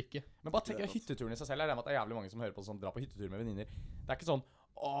 hjalp nei, å drikke. Men bare tenk Det er sant. hytteturen i seg selv. Jeg regner med at det jævlig mange som hører på som drar på hyttetur med venninner. Det ikke sånn,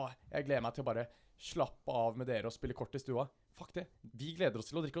 jeg gleder meg til å bare slappe av med dere og spille kort i stua. Fuck det. Vi gleder oss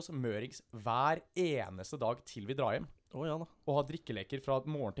til å drikke oss mørings hver eneste dag til vi drar hjem. Ja da. Og ha drikkeleker fra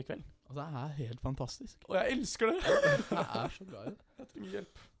morgen til kveld. Og det helt fantastisk. Og jeg elsker det! Jeg så glad i det. Jeg trenger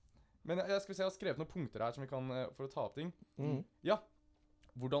hjelp. Men jeg skal se, jeg har skrevet noen punkter her som vi kan, for å ta opp ting. Mm. Ja.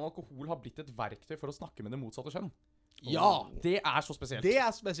 Hvordan alkohol har blitt et verktøy for å snakke med det motsatte kjønn. Ja! Det så spesielt. Det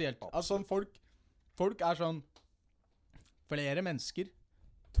spesielt. Altså, folk sånn flere mennesker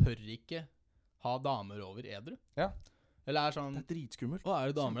tør ikke ha damer over edru. Ja. Eller sånn Det dritskummelt.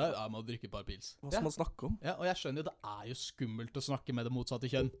 det damer der? Ja, jeg må drikke et par pils. Hva skal man snakke om? Ja, og jeg skjønner jo, det jo skummelt å snakke med det motsatte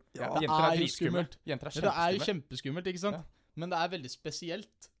kjønn. Ja, det jenter jo dritskummelt. Jenter Ja, det jo kjempeskummelt. kjempeskummelt, ikke sant? Ja. Men det veldig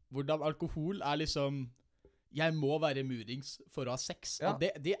spesielt hvordan alkohol liksom jeg må være murings for å ha sex. Ja. Og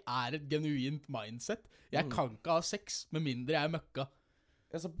det et genuint mindset. Jeg kan ikke ha sex med mindre jeg møkka.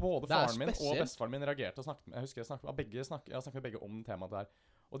 Altså, både Det faren min og spesielt. bestefaren min reagerte og snakket med, jeg husker jeg snakket med begge om temaet der.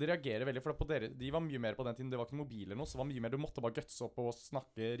 Og de reagerer veldig, for på de var mye mer på den tiden, det var ikke mobil eller noe, så det var mye mer, du måtte bare gutse opp og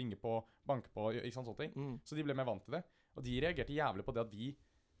snakke, ringe på, banke på, ikke sant, sånne ting. Så de ble mer vant til det. Og de reagerte jævlig på det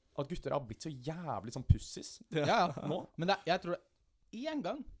at gutter har blitt så jævlig sånn pussis. Ja. Nå. Men jeg tror det én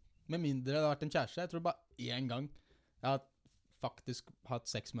gang, med mindre det har vært en kjæreste, jeg tror bare én gang jeg har faktisk hatt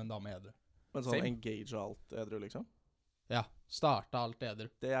sex med en dame edru. Men sånn Same. engage og alt edru, liksom? Ja, starta alt edru.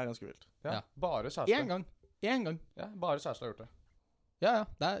 Det ganske vilt. Ja, Ja. bare kjæreste. Én gang. Ja, bare kjæreste har gjort det. Ja,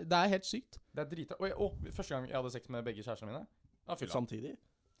 det helt sykt. Det drita. Første gang jeg hadde sex med begge kjærestene mine, fylla.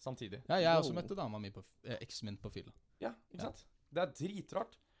 Samtidig. Ja, jeg også møtte dama mi eksen min på fylla. Ja, ikke sant? Det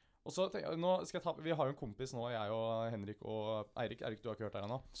dritrart. Og så tenker jeg, nå skal jeg vi har jo en kompis nå, jeg og Henrik og Eirik. Eirik, du har ikke hørt her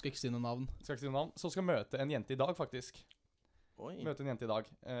ennå. Skal ikke si noe navn. Skal ikke si noe navn. Så skal møte en jente i dag, faktisk. Oi. Møte en jente i dag.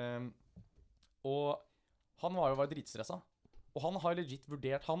 Og han var jo dritstressa. Og han har legit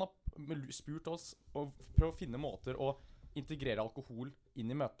vurdert, han har spurt oss å prøve å finne måter å integrere alkohol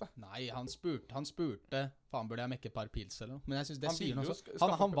inn i møtet. Nei, han spurte, faen burde jeg mekke et par pils eller noe? Men jeg synes det Han sier ville noe jo så. skaffe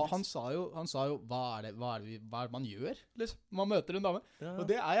Han sa jo, hva det man gjør, liksom, når man møter en dame? Ja. Og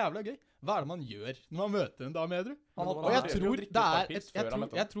det jævla gøy. Hva det man gjør når man møter en dame edru? Han Og Og jeg vurderte å tror drikke et par pils før han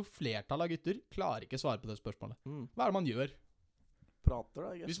møtte jeg tror flertallet av gutter klarer ikke å svare på det spørsmålet. Mm. Hva det man gjør? Prater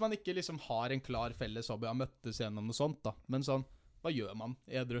da, jeg Hvis man ikke liksom har en klar felles hobby, har møttes gjennom noe sånt da. Men sånn, hva gjør man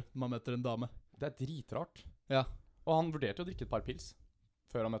edru når man møter en dame? Det dritrart. Ja. Og han vurderte å drikke et par pils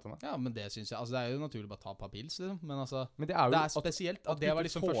før han møtte henne. Ja, men det synes jeg, altså det jo naturlig bare å ta et par pils, liksom. Men altså, Men det jo det at- spesielt at at det var gutter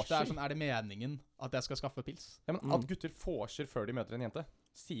liksom første vorser. sånn, det meningen at jeg skal skaffe pils? Ja, men At gutter vorser før de møter en jente,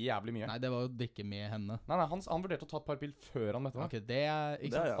 sier jævlig mye. Nei, det var jo å drikke med henne. Nei, han vurderte å ta et par pils før han møtte henne. Ok, det ikke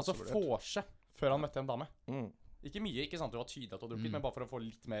Det sant? jeg Altså også vurdert. vorse før han møtte en dame. Mm. Ikke mye, ikke sant? Du var tydelig at du har drukket, men bare for å få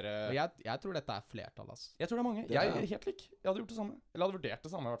litt mer Og jeg tror dette flertall, ass. Jeg tror det er mange. Det Jeg er- er helt lik. Jeg hadde gjort det samme. Eller hadde vurdert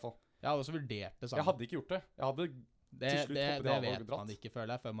det samme, i hvert fall. Jeg hadde også vurdert det Jeg samme. hadde ikke gjort det. Jeg hadde Det til slutt hoppet i vet havet og dratt. man ikke, føler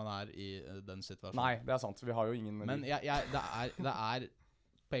jeg, før man i den situasjonen. Nei, det er sant. Vi har jo ingen Men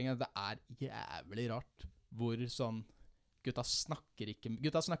poenget er det jævlig rart hvor sånn gutta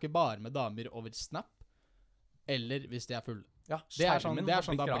snakker bare med damer over Snap, eller hvis de er fulle. Ja, Det er sånn det har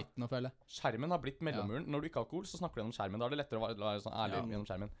har greia. blitt noe, føler jeg. Skjermen har blitt mellommuren. Når du ikke har alkohol, så snakker du gjennom skjermen. Da er det lettere å være sånn ærlig Ja. gjennom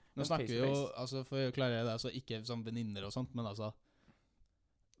skjermen. Nå Men snakker vi jo, face-to-face- altså for å klarere det, altså ikke som venninner og sånt, men altså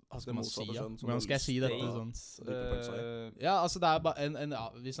hva skal Det man si, motsatte ja? kjønn som Hvordan har skal jeg si lyst dette til å- sånn? Dype pølsa i. Ja, altså det er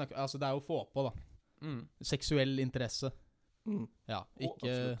bare vi snakker, altså det er jo få på da. Seksuell interesse. Mm. Ja, ikke,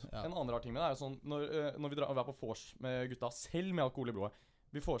 absolutt. ja. En annen rar ting med det er jo sånn når vi er på vors med gutta, selv med alkohol i blodet.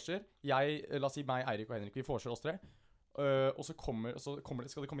 Vi vorser. La oss si meg, Eirik og Henrik. Vi vorser oss tre. Og så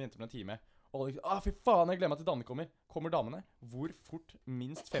skal det komme jenter på en time. Og alle fy faen, jeg gleder meg til damene kommer. Kommer damene. Hvor fort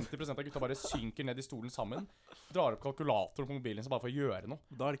minst 50% av gutta bare synker ned i stolen sammen. Drar opp kalkulatoren på mobilen sin bare for å gjøre noe.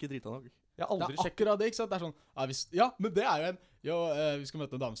 Da det ikke drita nok. Jeg har Det aldri er sjekket. akkurat det, ikke sant? Det er sånn, ja, men det er jo en, vi skal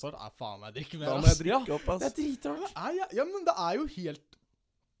møte en dame snart, faen jeg drikker mer, Da må ass. jeg drikke opp, ass. Det er dritrart. Ja, men det er jo helt,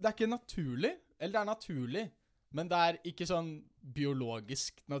 det er ikke naturlig, eller det er naturlig, men det er ikke sånn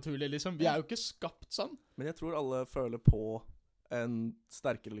biologisk naturlig, liksom. Vi er jo ikke skapt sånn. Men jeg tror alle føler på en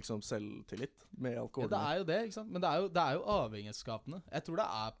sterkere liksom selvtillit med Ja, alkohol. det er jo det, ikke sant? Men det er jo avhengighetsskapende. Jeg tror det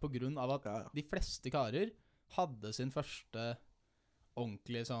er på grunn av at Ja. de fleste karer hadde sin første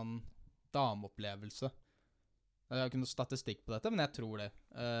ordentlige sånn dameopplevelse. Jeg har ikke noe statistikk på dette, men jeg tror det.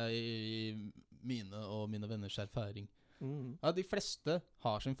 I mine og mine venners erfaring. Mm. Ja, de fleste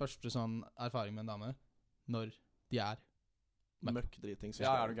har sin første sånn erfaring med en dame når de er. Møkkdriting.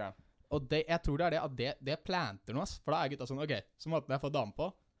 Ja, du gæren. Og jeg tror det er det, at det planter noe, ass. For da er gutta sånn, ok, så måten jeg får dame på,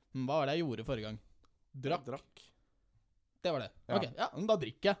 hva var det jeg gjorde forrige gang? Drakk. Det var det. Ja. Ok, ja, men da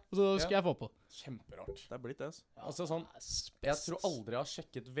drikker jeg, og så skal jeg få på. Kjemperart. Det er blitt det, altså. Altså sånn, jeg tror aldri jeg har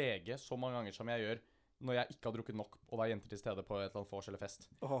sjekket VG så mange ganger som jeg gjør når jeg ikke har drukket nok, og det er jenter til stede på et eller annet vors eller fest.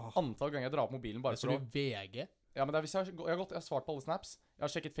 Antall ganger jeg drar opp mobilen bare for å... VG? Ja, men det er hvis jeg har svart på alle snaps, jeg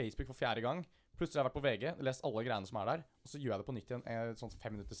har sjekket Facebook for 4. gang, plutselig har jeg vært på VG, lest alle greiene som er der, og så gjør jeg det på nytt igjen sånn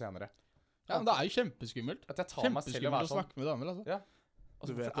 5 minutter senere. Ja, men det er jo kjempeskummelt. At jeg tar meg selv og Kjempeskummelt være å sånn... snakke med damer, altså. Ja.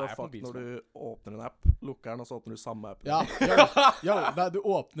 Du vet jo fuck når du åpner en app, lukker den, og så åpner du samme app. Ja, du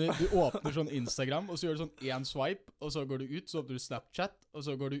åpner sånn Instagram, og så gjør du sånn 1 swipe, og så går du ut, så åpner du Snapchat, og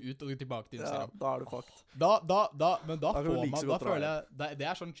så går du ut og tilbake til Instagram. Ja, da er du fucked. Men da får man, da føler jeg,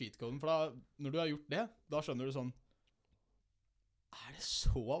 det er sånn cheat-coden, for da, når du har gjort det, da skjønner du sånn, er det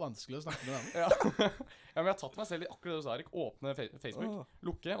så vanskelig å snakke med dem? Ja, men jeg har tatt meg selv i akkurat det du sa, Erik. Åpne Facebook,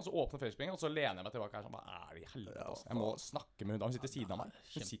 lukke, og så åpne Facebook, og så lener jeg meg tilbake her sånn, hva er det i helvete, altså? Jeg må snakke med hun, hun sitter siden av meg.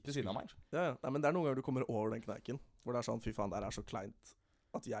 Hun sitter siden av meg. Ja. Nei, men det er noen ganger du kommer over den kneiken, hvor det er sånn, fy faen, det er så kleint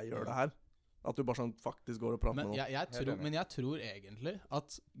at jeg gjør det her. At du bare sånn faktisk går og prater med noen. Men jeg tror egentlig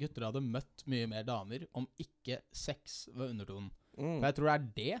at gutter hadde møtt mye mer damer om ikke sex var undertonen. For jeg tror det er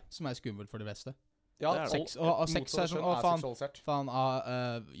det som er skummelt for de fleste. Ja, sex, og sex er sånn, faen,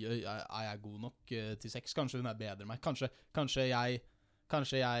 er jeg god nok til sex? Kanskje hun er bedre enn meg? Kanskje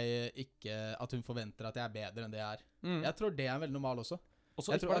jeg ikke, at hun forventer at jeg er bedre enn det jeg er. Jeg tror det er veldig normal også.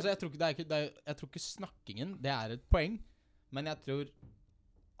 Jeg tror ikke snakkingen, det er et poeng, men jeg tror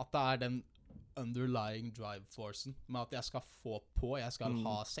at det er den underlying drive forcen, med at jeg skal få på, jeg skal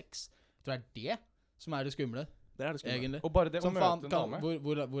ha sex. Jeg tror det er det som er det skumle. Det er det skumle. Egentlig. Og bare det å møte en dame.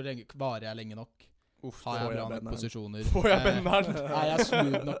 Hvor lenge varer jeg lenge nok? Har jeg bra nok posisjoner? Får jeg benderen? Er jeg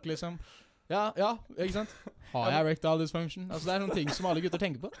smooth nok, liksom? Ja, ikke sant? Har jeg erectile dysfunction? Altså, det er noen ting som alle gutter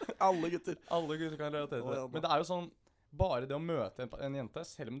tenker på. Alle gutter kan relatere til det. Men det er jo sånn, bare det å møte en jente,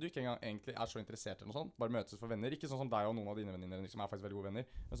 selv om du ikke engang egentlig er så interessert i noe sånt, bare møtes for venner, ikke sånn som deg og noen av dine venninner som er faktisk veldig gode venner,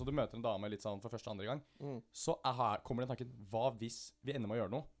 men så du møter en dame litt sånn for første og andre gang, så kommer den tanken, hva hvis vi ender med å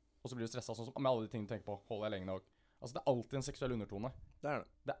gjøre noe? Og så blir du stresset sånn som, med alle de tingene du tenker på, holder jeg lenge nok? Altså, det er alltid en seksuell undertone. Det er det.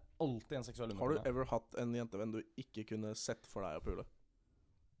 Det er alltid en seksuell undertone. Har du ever hatt en jentevenn du ikke kunne sett for deg å pule?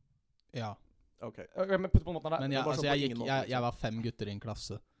 Ja. Ok. Men jeg var 5 gutter i en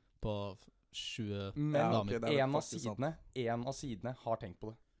klasse på 20 damer. En av sidene har tenkt på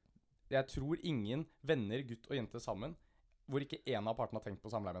det. Jeg tror ingen venner, gutt og jente sammen, hvor ikke en av partene har tenkt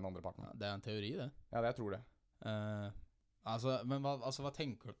på samleie med den andre parten. Ja, det er en teori, det. Ja, jeg tror det. Men hva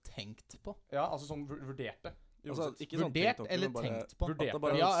tenker du tenkt på? Ja, altså sånn vurderte. Altså, vurdert eller tenkt på?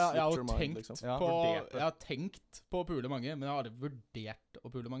 Jeg har tenkt på å pule mange, men jeg har aldri vurdert å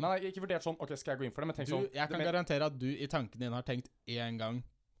pule mange. Nei, ikke vurdert sånn, ok, skal jeg gå inn for det, men tenk sånn. Jeg kan garantere at du i tanken din har tenkt 1 gang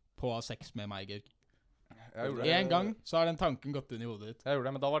på å ha sex med meg, Geir. En gang så har den tanken gått inn i hodet ditt. Jeg gjorde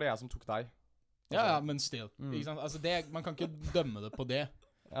det, men da var det jeg som tok deg. Ja, men still. Ikke sant? Altså, man kan ikke dømme det på det.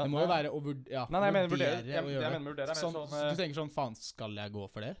 Ja, det må jo være å vurdere. Nei, jeg mener vurdere. Du tenker sånn, faen, skal jeg gå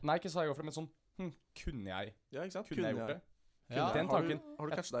for det? Nei, ikke sa jeg gå for det, men sånn, kunne jeg? Ja, ikke sant? Kunne jeg gjort det? Ja. Den tanken. Har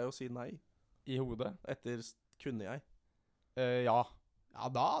du kanskje deg å si nei? I hodet? Etter kunne jeg? Ja. Ja,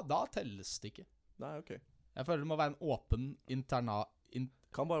 da telles det ikke. Nei, ok. Jeg føler det må være en åpen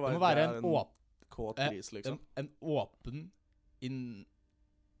kan bare være, det må være en kåt gris, liksom. En åpen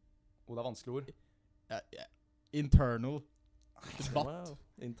det er vanskelig ord. Internal debatt. Wow.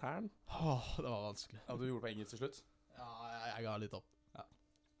 Intern? Det var vanskelig. Ja, du gjorde det på engelsk til slutt? Ja, jeg ga litt opp.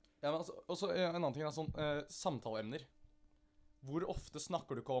 Ja, men altså, også en annen ting er sånn, samtaleemner. Hvor ofte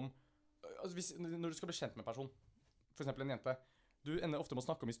snakker du ikke om, når du skal bli kjent med en person, for eksempel en jente, du ender ofte med å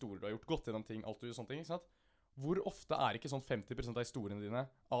snakke om historier du har gjort, gått gjennom ting, alt du gjør, sånne ting, ikke sant? Hvor ofte er ikke sånn 50% av historiene dine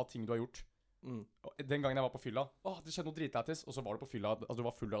av ting du har gjort? Den gangen jeg var på fylla, det skjedde noe dritlættis, og så var du på fylla, altså du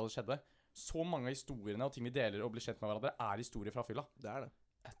var full av det skjedde. Så mange av historiene og ting vi deler og blir kjent med hverandre er historier fra fylla. Det er det.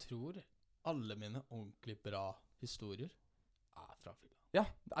 Jeg tror alle mine ordentlig bra historier er fra fylla. Ja,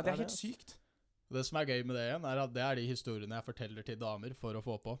 det er helt sykt. Det som er gøy med det igjen, er at det er de historiene jeg forteller til damer for å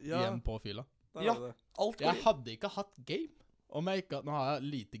få på igjen på fylla. Ja, alt jeg hadde ikke hatt game. Nå har jeg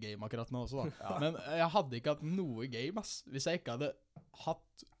lite game akkurat nå også da. Men jeg hadde ikke hatt noe game, ass. Hvis jeg ikke hadde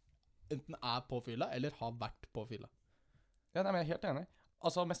hatt enten er på fylla, eller har vært på fylla. Ja, nei, men jeg er helt enig.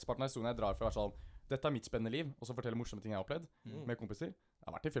 Altså, mesteparten av historien jeg drar fra hvert sånn, dette er mitt spennende liv, og så forteller morsomme ting jeg har opplevd med kompiser. Jeg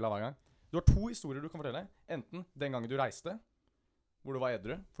har vært i fylla hver gang. Du har 2 historier du kan fortelle. Enten den gangen du reiste, hvor du var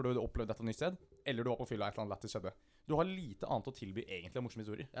edru, for du hadde opplevd dette nytt sted, eller du var på fylla et eller annet lættis skjedde. Du har lite annet å tilby egentlig av morsomme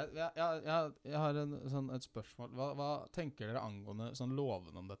historier. Jeg har et spørsmål. Hva tenker dere angående sånn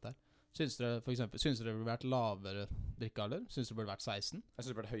loven om dette her? Syns dere for eksempel, syns dere det burde vært lavere drikkealder? Syns dere det burde vært 16? Jeg synes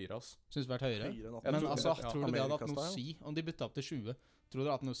det burde vært høyere, ass. Syns det burde vært høyere? Høyere enn 18. Men tror- altså, ja, tror du det hadde hatt noe å Amerika-style. si om de bytta opp til 20? Tror dere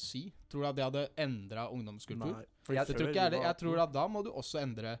det hadde noe å si? Tror du at det hadde endret ungdomskultur? Nei. Jeg tror ikke jeg tror at da må du også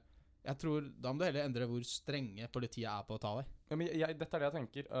endre. Da må du heller endre hvor strenge politiet er på å ta deg. Ja, men dette er det jeg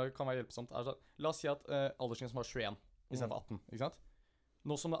tenker kan være hjelpsomt. Altså, la oss si at aldersgrensen var 21 i stedet for 18, ikke sant?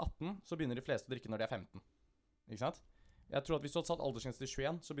 Nå som det er 18, så begynner de fleste å drikke når de er 15, ikke sant? Jeg tror at hvis du hadde satt aldersgrensen til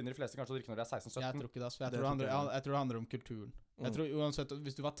 21, så begynner de fleste kanskje å drikke når de er 16-17. Jeg tror ikke det, altså. Jeg Det tror tror jeg tror det handler om kulturen. Jeg tror uansett,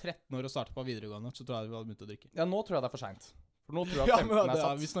 hvis du var 13 år og startet på videregående, så tror jeg du hadde begynt å drikke. Ja, nå tror jeg det er for sent. For nå tror jeg at 15 er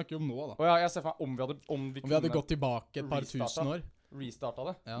satt. Vi snakker jo om nå da. Og ja, jeg ser for meg om vi Om vi hadde gått tilbake et par restarta. tusen år. restarta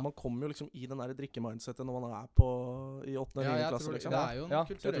det. Ja. Man kommer jo liksom i den der drikkemindsetet når man er i 8. og 9. Ja, jeg klasse, tror liksom. det er jo en Ja.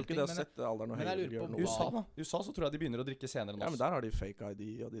 Så jeg tror kulturell ikke ting, det å men sette alderen noe men jeg høyere lurer på gjør noe. USA, da. USA så tror jeg de begynner å drikke senere enn Ja, oss. men der har de fake ID,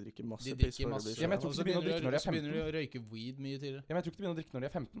 og de drikker masse de piss drikker før masse. det blir Ja, men jeg tror og ikke så de begynner å drikke når de er så begynner de å røyke weed mye tidligere. Ja, men jeg tror ikke de begynner å drikke når de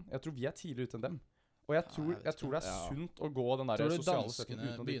er 15. Jeg tror vi er tidligere ute enn dem. Og jeg tror, jeg vet jeg tror det er ikke. sunt å gå den der Tror du sosiale støtten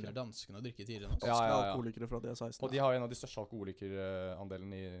uten å begynner drikke. danskene å drikke tidligere nå? Ja, ja, ja. alkoholikere fra de er 16. Og de har en av de største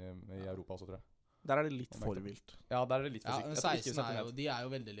alkoholikerandelen i Europa også, tror jeg. Der er det litt for vilt. Ja, der er det litt Ja, for men sykt. Jeg tror ikke 16 vi setter er jo, ned. de er jo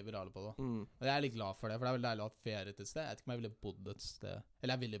veldig liberale på det. Mm. Og jeg er litt glad for det, for det er veldig deilig å ha ferie til et sted. Jeg vet ikke om jeg ville bodd et sted.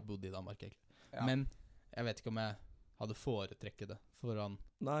 Eller jeg ville bodd i Danmark, egentlig. Ja. Men jeg vet ikke om jeg hadde foretrekket det foran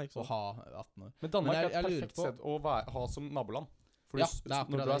Nei, ikke å sant. ha 18 år. Men Danmark Men er jeg et lurer perfekt på- sted å ha som naboland. For Ja, det er akkurat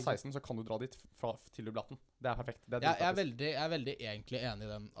når du det, er ikke 16, så kan du dra dit til du blir 18. Det er perfekt. Det er Jeg er dritpraktisk. veldig egentlig enig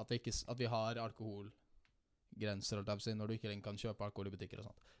i den, at vi har alkoholgrenser holdt jeg på å si, når du ikke lenger kan kjøpe alkohol i butikker og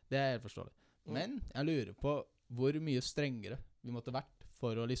sånt. Det er helt forståelig. Men jeg lurer på hvor mye strengere vi måtte vært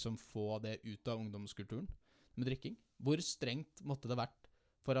for å liksom få det ut av ungdomskulturen med drikking. Hvor strengt måtte det vært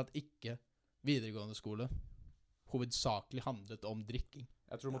for at ikke videregående skole hovedsakelig handlet om drikking?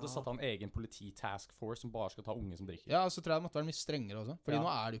 Jeg tror du måtte satt av en egen politi-task force som bare skal ta unge som drikker. Ja, så tror jeg det måtte være mye strengere også. Fordi Ja. nå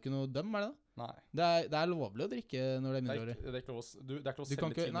er det jo ikke noe døm, er det da? Nei. Det er lovlig å drikke når det er Det er mindreårig. ikke, det er ikke lov å, det er ikke lov å Du kan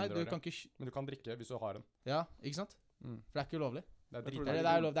selge ikke, til nei, du mindreårige. kan ikke, Men du kan drikke hvis du har en. ja, ikke sant? Mm. For det er ikke ulovlig. Det er Jeg tror drit. det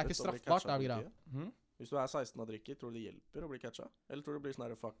er lov- det er ikke hjelper å bli straffbart, catcha er det på greia. politiet. Mhm. Hvis du er 16 og drikker, tror du det hjelper å bli catcha? Eller tror du det blir sånn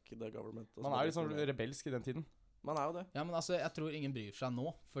her fuck the government? og så Man er jo litt sånn drikker du det? rebelsk i den tiden. Man er jo det. Ja, men altså, jeg tror ingen bryr seg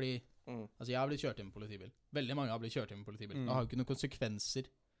nå, fordi Mm. altså, jeg har blitt kjørt inn med politibil. Veldig mange har blitt kjørt inn med politibil. Mm. Det har jo ikke noen konsekvenser.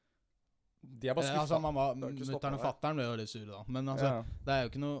 De er bare skuffa. Altså, mamma, Det har ikke mutter'n stoppet og deg. fatter'n ble jo litt sure da. Men altså, Ja. det er jo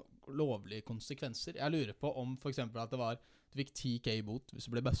ikke noen lovlige konsekvenser. Jeg lurer på om for eksempel at du fikk 10K i bot hvis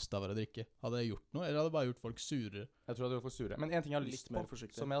du ble busta over å drikke. Hadde det gjort noe, eller hadde det bare gjort folk surere? Jeg tror at du er for sure. Men en ting jeg har lyst Litt mer på,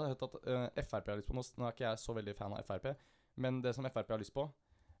 forsiktig. som jeg har hørt at Frp har lyst på nå er ikke jeg så veldig fan av Frp, men det som Frp har lyst på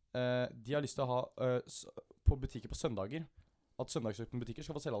de har lyst til å ha på butikker på søndager at søndagsåpne butikker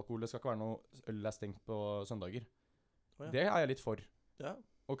skal få selge alkohol. Det skal ikke være noe øl er stengt på søndager. Å, ja. Det er jeg litt for. Ja.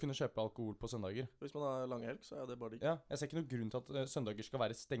 Å kunne kjøpe alkohol på søndager. Hvis man har langhelg, så er det bare digg. Ja, jeg ser ikke noen grunn til at søndager skal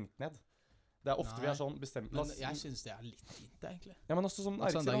være stengt ned. Det er ofte vi Nei. er sånn bestemt. Men jeg synes det er litt fint, egentlig. Ja, men også som At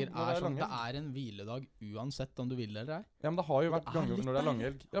Eirik sier, søndager da, når det er sånn, det langhelg. er en hviledag uansett om du vil eller ei. Ja, men det har jo Det vært er ganger litt når det er deilig.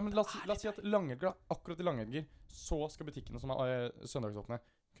 langhelg. Ja, men la oss si at langhelger, akkurat i langhelger, så skal butikkene som er søndagsåpne,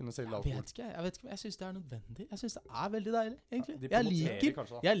 kunne selge Jeg alkohol. vet ikke, jeg synes det er nødvendig. Jeg synes det er veldig deilig, egentlig. De Jeg promoterer liker,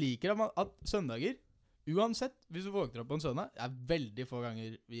 kanskje, da. jeg liker at søndager, uansett, hvis du våkner opp på en søndag, det er veldig få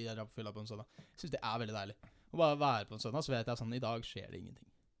ganger vi er oppfylla på en søndag. Jeg synes det er veldig deilig. Å bare være på en søndag, så vet jeg sånn, i dag skjer det ingenting.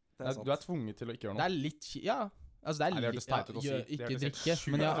 Det er sant. Du er tvunget til å ikke gjøre Det noe. er litt ja. Altså det er Nei, det litt hørtes teit ut å si. Det ikke hørtes helt drikke,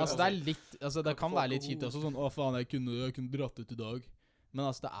 sjukt men ja, ut å altså si. det er litt altså det Kan kan få være litt alkohol. kjipt også sånn å faen jeg kunne dratt ut i dag. Men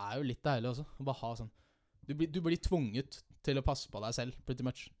altså det er jo litt deilig også å bare ha sånn du blir tvunget til å passe på deg selv pretty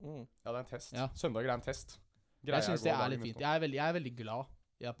much. Mm. Ja, det er en test. Ja. Søndager er en test. Jeg synes det er litt dagen fint. etterpå. Jeg er veldig glad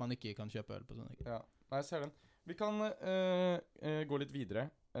i at man ikke kan kjøpe øl på søndag. Ja, nei, jeg ser den. Vi kan gå litt videre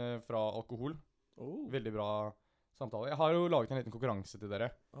fra alkohol. Oh. Veldig bra samtale. Jeg har jo laget en liten konkurranse til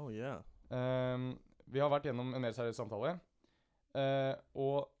dere. Oh, yeah. Vi har vært gjennom en mer seriøs samtale.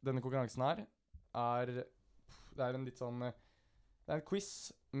 Og denne konkurransen her det er en litt sånn det er en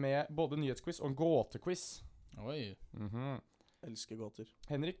quiz med både nyhetsquiz og en gåtequiz. Oi. Elsker gåter.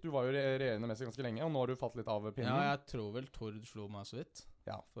 Henrik, du var jo regjerende mester ganske lenge, og nå har du falt litt av pinnen. Ja, jeg tror vel Tord slo meg så vidt.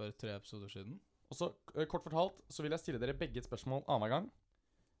 Ja. For 3 episoder siden. Og så, kort fortalt, så vil jeg stille dere begge et spørsmål annenhver gang.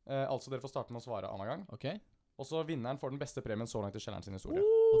 Altså dere får starte med å svare annenhver gang. Ok. Og så vinneren får den beste premien så langt i kjelleren sin historie.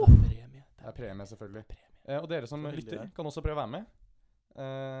 Og det er premie. Det er premie, selvfølgelig. Og dere som Så heldig lytter, jeg er. kan også prøve å være med.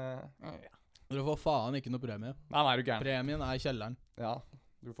 Ja. Dere får faen ikke noe premie. Nei, er du gæren? Premien er i kjelleren. Ja,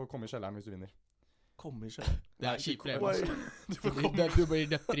 du får komme i kjelleren hvis du vinner. Kom i kjelleren. Det er kjip premie. Oi. Altså. Du blir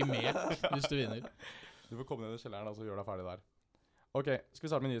deprimert hvis du vinner. Du får komme ned i kjelleren, og så gjør deg ferdig der. Ok, skal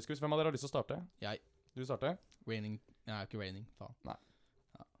vi starte med nyhetsquiz? Hvem av dere har lyst til å starte? Jeg. Du starter? Raining. Jeg er ikke raining, faen. Nei.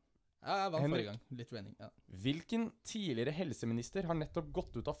 Ja. Ja, jeg vant Henrik. forrige gang. Litt vending, ja. Hvilken tidligere helseminister har nettopp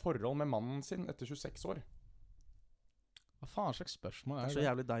gått ut av forhold med mannen sin etter 26 år? Hva faen slags spørsmål Det er er så det?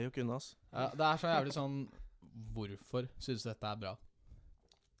 jævlig deg å kunne, ass. Ja, det er så jævlig sånn, hvorfor synes du dette er bra?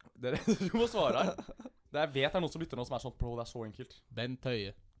 Du må svare her. Jeg vet det er noen som lytter nå som er sånn, bro, det er så enkelt. Bent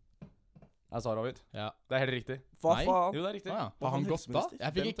Høie. Jeg sa Ravid. Ja. Det er helt riktig. Hva Nei. faen? Jo, det er riktig. Ja. Var Har han han gått av? helseminister?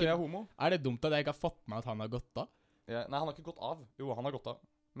 Jeg fikk Bent ikke... Høie er homo. Er det dumt at jeg ikke har fått med at han har gått av? Ja, nei, han har ikke gått av. Jo, han har gått av.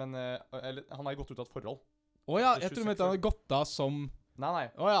 Men, eller, han har gått ut av et forhold. Åja, Det er jeg tror 26 han hadde gått av som... Nei.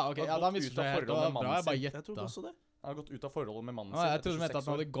 Åja, ok, Han har ja, da gått ut misforstår av jeg helt. Det forholdet var med bra, mannen jeg bare sin. Jeg trodde gjetta. også det. Han har gått ut av forholdet med mannen Åja, jeg sin trodde du mente at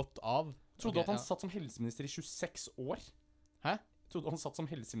han år. hadde gått av. Trodde Ok, at han ja. satt som helseminister i 26 år? Hæ? Trodde han satt som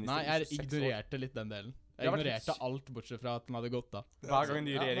helseminister Nei, i jeg 26 år? ignorerte litt den delen. Det Jeg har vært ignorerte helt alt bortsett fra at han hadde gått av. Hver gang en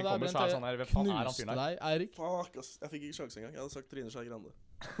ny Ja, regjering men da kommer, så er det sånn her, hvem faen er han Knuste fyren her? deg, Eirik. Fuck, ass. Jeg fikk ikke sjanse engang. Jeg hadde sagt Trine Skei Grande.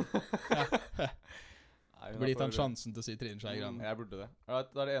 Nei, hun Du burde er gitt han for- sjansen til å si Trine Skei Grande. Jeg burde det.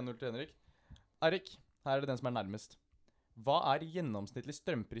 Alright, da er det 1-0 til Henrik. Eirik, her er det den som er nærmest. Hva er gjennomsnittlig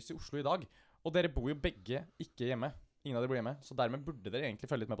strømpris i Oslo i dag? Og dere bor jo begge ikke hjemme. Ingen av dere bor hjemme, så dermed burde dere egentlig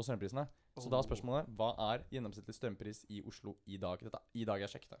følge litt med på strømprisene. Så da er spørsmålet, hva er gjennomsnittlig strømpris i Oslo i dag? Dette er i dag jeg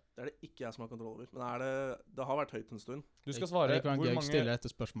sjekket det. Det er det ikke jeg som har kontroll over. Men er det har vært høyt en stund. Du skal svare Erik, hvor Gøg mange... stiller dette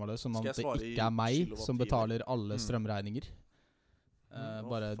spørsmålet som om Skal jeg det svare i ikke er meg som kilowattimer? betaler alle Mm. strømregninger. Hva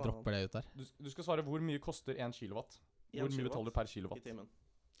Bare faen? dropper det ut der. Du skal svare hvor mye koster 1 kilowatt. Hvor mye betaler du per kilowatt? I timen.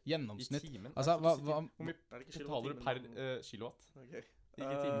 I Gjennomsnitt. timen? Altså, Nei, hva... Hvor mye Er det ikke betaler du per kilowatt? Ok.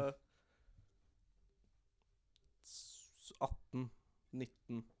 Ikke i timen. 18,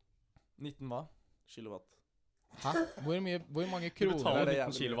 19 19 hva? kilowatt. Hæ? Hvor mange Du kroner... betaler det 19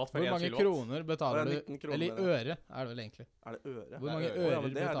 jævlig kilowatt for Hvor 1 mange kilowatt. kroner betaler Det er du... 19 kroner, Eller i mener jeg. øre, er det vel egentlig. Er det øre? Hvor Det er mange øre. Å, ja, ører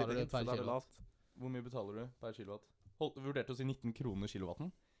men det er betaler litt du info, per da er det kilowatt? lavt. Hvor mye betaler du per kilowatt? Vurderte å si 19 kroner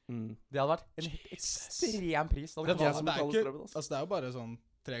kilowatten. Mm. Det hadde vært en helt ekstrem pris. Det Det hadde er Ja, jeg som det er betaler ikke- strømmen, altså. Altså, det er jo bare sånn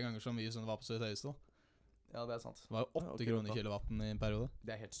 3 ganger så mye som det var på sitt høyeste. Da. Ja, det er sant. Det var jo 8 Ja, ok, kroner da. kilowatten i en periode.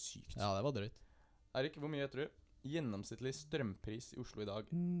 Det er helt sykt. Ja, det var drøyt. Eirik, hvor mye heter du? Gjennomsnittlig strømpris i Oslo i dag?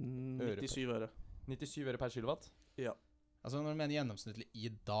 Øre på. 97 øre. 97 øre per kilowatt? Ja. Altså, når du mener gjennomsnittlig i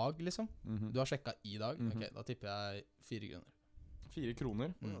dag, liksom. Du har sjekket i dag. Mhm. Ok, da tipper jeg 4 kroner. 4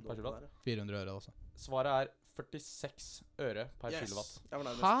 kroner Mm. Ja, det var per kilowatt? der, ja. 400 øre også. Svaret er 46 øre per Yes. kilowatt. Jeg var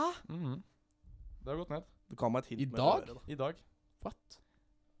nærmest. Hæ? Det har gått ned. Du kan meg et hint I med dag? øre, da. I dag. What?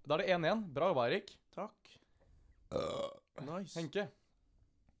 Da er det 1-1. Bra jobba, Eirik. Takk. Nice. Henke,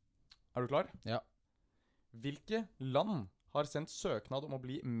 er du klar? Ja. Hvilke land har sendt søknad om å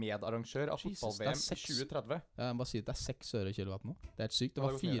bli medarrangør av Jesus, fotball-VM det er i 2030? Jeg må bare si at det er 6 øre kilowatt nå. Det er helt sykt. Det Ja,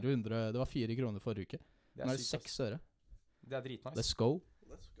 var det går 400, det var 4 kroner forrige uke. Det Nå er det sykt, ass. 6 øre. Det er dritnice. Let's go.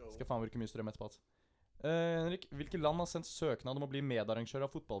 Let's go. Skal faen bruke mye strøm etterpå. Henrik, hvilke land har sendt søknad om å bli medarrangør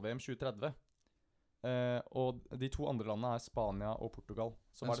av fotball-VM 2030? Og de 2 andre landene er Spania og Portugal.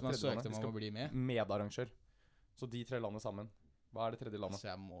 Så hva Hvem er som det har tredje søkt landet? om å bli med? Medarrangør. Så de 3 landene sammen. Hva er det tredje landet? Så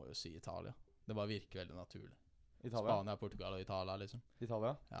jeg må jo si Italia. Det bare virker veldig naturlig. Italia? Spania, Portugal og Italia, liksom.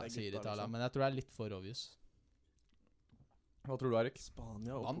 Italia? Ja, Det er jeg sier gutta, Italia, liksom. men jeg tror det er litt for obvious. Hva tror du, Erik?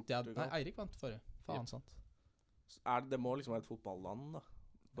 Spania og Vant jeg? Nei, Portugal. Eirik vant forrige. Faen, sant. Det må liksom være et fotballand, da.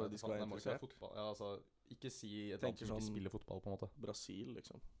 For at de skal være det må ikke være interessert. fotball. Ja, altså, ikke si et land Tenker som ikke sånn- spiller fotball, på en måte. Brasil,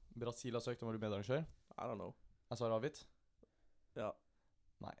 liksom. Brasil har søkt om å bli medarrangør. I don't know. Er svaret avgitt? Ja.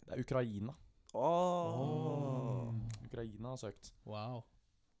 Nei, det er Ukraina. Åh. Ukraina har søkt. Wow.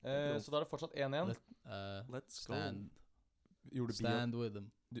 Så da er det fortsatt 1-1. Let's go. Gjorde Stand with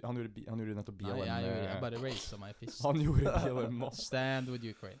them. Han gjorde nettopp BLM. Nei, jeg bare raisa my fist. Han gjorde BLM nå. Stand with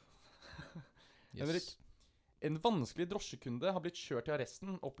Ukraine. Henrik, en vanskelig drosjekunde har blitt kjørt til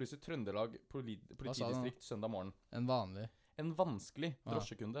arresten, opplyser Trøndelag politidistrikt søndag morgen. En vanlig. En vanskelig Ja.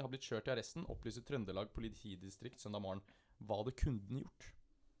 drosjekunde har blitt kjørt til arresten, opplyser Trøndelag politidistrikt søndag morgen. Hva hadde kunden gjort?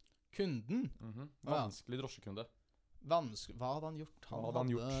 Kunden? Ja. Vanskelig drosjekunde. Hva hadde han gjort? Han Hva hadde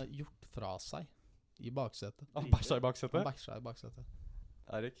han hadde gjort fra seg i baksetet. Han bæsja i Han baksetet. bæsja i baksetet.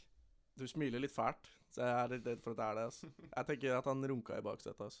 Erik? Du smiler litt fælt, så jeg er litt redd for at det er det, altså. Jeg tenker at han runka i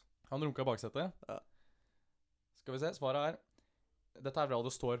baksetet, altså. Han runka i baksetet. Ja. Skal vi se, svaret er... Dette er hva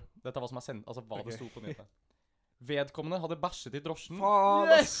det står. Dette er hva som er sendt, altså hva Ok. det sto på nyhetene. Vedkommende hadde bæsjet i drosjen. Faen,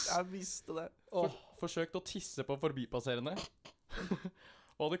 Yes! ass! Jeg visste det. Forsøkt å tisse på forbipasserende.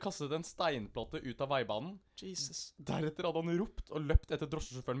 Og hadde kastet en steinplatte ut av veibanen. Jesus. Deretter hadde han ropt og løpt etter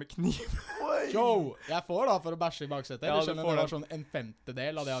drosjesjåføren med kniv. Yo! Jeg får da for å bæsje i baksetet. Ja, Eller du skjønner får det var den. sånn en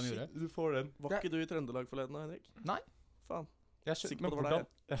femtedel av det han gjorde. Du får den. Var ikke du i Trøndelag forleden da, Henrik? Nei. Faen. Men Sikker på det var hvordan...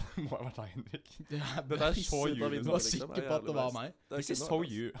 Det må ha vært deg, Henrik. Jeg Dette er så pisset av you, vinduet, var liksom. liksom. sikker på at det var meg. Det This is kunne so vært,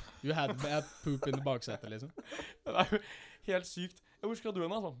 ass. you. You had poop in the baksetet, liksom. Det er jo helt sykt. Hvor skal du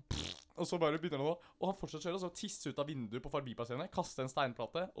hen, altså? Og så bare begynner han og han fortsetter å kjøre, og så tisser ut av vinduet på forbipasserende, kaster en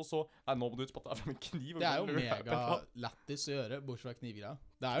steinplate, og så nå må du ut spotte deg fra en kniv. Det er jo mega lættis å gjøre, bortsett fra knivgreia.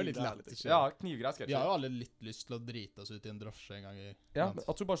 Det er jo litt lættis å Ja, gjøre. knivgreier skal Vi jeg har ikke. jo alle litt lyst til å drite oss ut i en drosje en gang i Ja, måneden.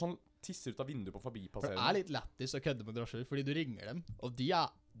 at du bare sånn tisser ut av vinduet på For det forbipasserende. er litt lættis å kødde med drosjer, fordi du ringer dem, og de er,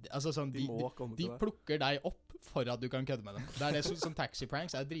 altså sånn, De må komme de til deg. plukker deg opp for at du kan kødde med dem. Det er det som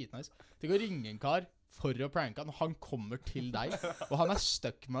taxi-pranks er dritnice. Tenk å ringe en kar for å pranke han, og han kommer til deg, og han er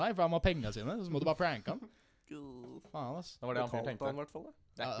stuck med deg, for han må ha pengene sine, så må du bare pranke han. Faen, ass. Det var det han Betalte tenkte. han i hvert fall det.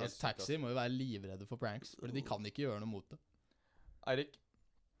 Det er Ja, helt sykt, taxi må jo være livredde for pranks, fordi de kan ikke gjøre noe mot det. Eirik,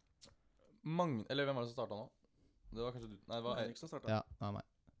 eller hvem var det som startet nå? Det var kanskje du. Nei, det var Eirik. Henrik som startet. Ja, det er meg.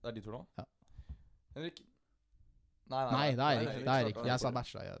 Det er de to nå? Ja. Henrik. Nei, det er Erik. Henrik Det er Erik. startet. Jeg sa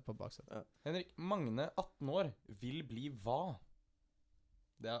bæsja på baksetet. Henrik, Magne 18 år vil bli hva?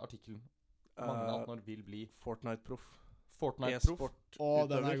 Det er artikkelen. Magne 18 år vil bli Fortnite-proff. Fortnite-proff. Å,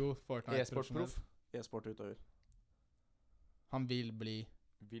 den er god. Fortnite E-sportproff. E-sport-utøver. Han vil bli.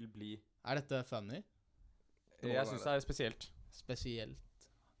 Vil bli. Er dette funny? Det må Jeg være synes det. det er spesielt. Spesielt.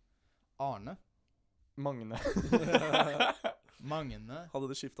 Arne? Magne. Magne. Hadde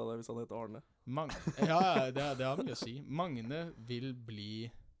det skiftet det hvis han het Arne? Ja, det har mye å si. Magne vil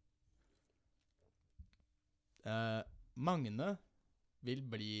bli Magne vil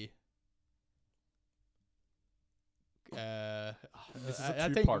bli This is a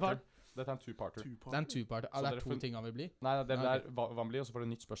jeg tenker two-parter. bare Dette er en two-parter. Det er en two-part. Så Det dere er to får- ting han vil bli. Nei, det Ja, er hva han blir, og så får du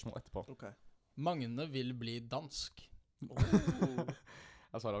et nytt spørsmål etterpå. Ok. Magne vil bli dansk.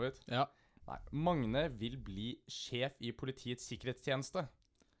 Er svaret avgitt? Ja. Nei. Magne vil bli sjef i politiets sikkerhetstjeneste.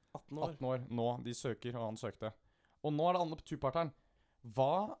 18 år. 18 år. Nå. De søker, og han søkte. Og nå er det andre på two-parteren.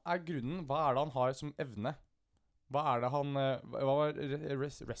 Hva er grunnen? Hva er det han har som evne? Hva er det han Hva var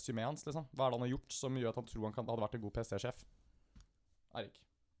resuméet hans, liksom? Hva er det han har gjort som gjør at han tror han hadde vært en god PC-sjef? Eirik.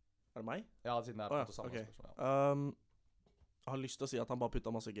 Er det meg? Ja, siden det er på en måte samme ok. spørsmål. Ja. Jeg har lyst til å si at han bare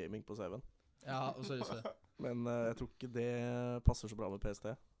putta masse gaming på CV-en. Ja, og så lyst til det. Men jeg tror ikke det passer så bra med PST.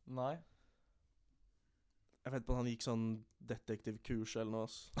 Nei. Jeg vet på at han gikk sånn detektivkurs eller noe.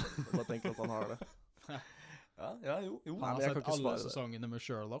 Jeg bare tenker at han har det. Jo. Han men har jeg kan sett ikke alle svare det. sesongene med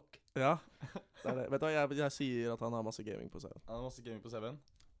Sherlock. Ja, det er det. Vet du hva, jeg sier at han har masse gaming på CV-en. Han har masse gaming på CV-en.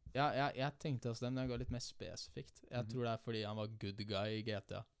 Ja, jeg tenkte også det, men jeg går litt mer spesifikt. Jeg tror det er fordi han var good guy i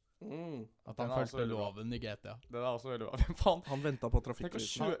GTA. At Den han er også fulgte veldig bra. loven i GTA. Det er også veldig bra. Hvem faen? Han ventet på Tenk å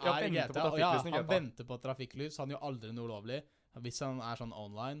trafikklyset. kjøre- Han er i venter på GTA, og trafikklysen i han GTA. venter på trafikklys. Han gjør aldri noe ulovlig. Hvis han er sånn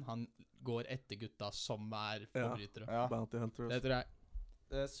online, han går etter gutta som er forbrytere. Ja. Bounty Hunters. Det tror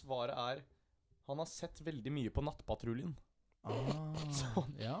jeg. Svaret er han har sett veldig mye på Nattpatruljen.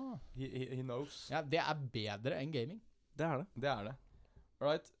 Sånn. Ja. He knows. Ja, det er bedre enn gaming. Det er det. Det er det.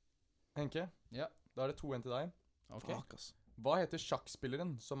 Alright. Henke, Ja. da er det 2-1 til deg. Ok. Fuck, ass. Hva heter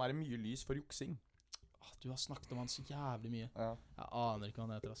sjakkspilleren som er i mye lys for juksing? Du har snakket om han så jævlig mye. Ja. Jeg aner ikke hva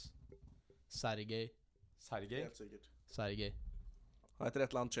han heter, ass. Sergej. Sergej? Helt sikkert. Sergej. Han heter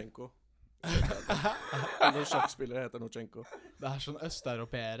et eller annet Chenko. Noen sjakkspillere heter Nochenko. Det er sånn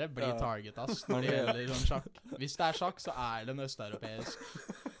østeuropeere blir Ja. target, ass, når det gjelder sånn sjakk. Hvis det er sjakk, så er det en østeuropeisk.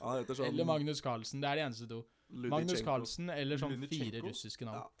 Han heter sånn Eller Magnus Carlsen, det er de eneste to. Magnus Ludichenko. Carlsen eller sånn Lunichenko? 4 russiske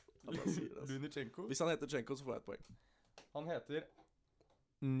navn. Ja, han bare sier det, altså. Lunichenko? Hvis han heter Chenko, så får jeg et poeng. Han heter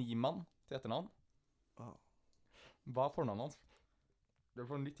Niemann til etternavn. Ah. Hva er fornavnet hans? Du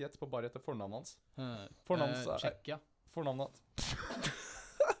får en nytt gjett på bare etter fornavnet hans. Eh, Fornavnet er- Tsjekkia. Fornavnet hans.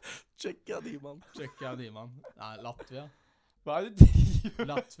 Tsjekkia, de mann. Tsjekkia, Niemann. Nei, Latvia. Hva er det du driver?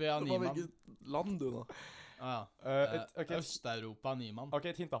 Latvia, Det var Niemann. hvilket land du nå? Ah, ja. Ok, Østeuropa, Niemann. ok,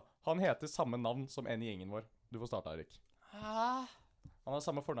 et hint da. Han heter samme navn som en i gjengen vår. Du får starte, Erik. Hæ? Han har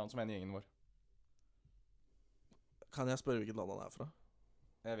samme fornavn som en i gjengen vår. Kan jeg spørre hvilket land han er fra?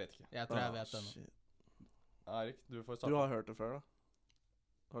 Jeg vet ikke. Jeg tror jeg Ah, vet det nå. shit. Erik, du får starte. Du har hørt det før, da?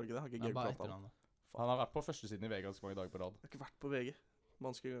 Har du ikke det? Har ikke Det er Geir bare pratet om det? etternavnet. Han har vært på førstesiden i VG ganske mange dager på rad. Jeg har ikke vært på VG.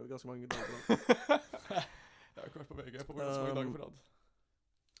 Ganske mange dager på rad. Jeg har ikke vært på VG på ganske mange dager på rad.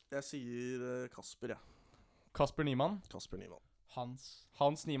 Jeg sier Kasper, jeg. Kasper Niemann. Kasper Niemann. Hans.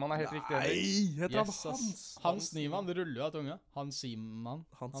 Hans Niemann er helt riktig. Henrik. Nei! Heter han Yes, ass. Hans? Hans Niemann, det ruller jo av tunga. Hans Siman.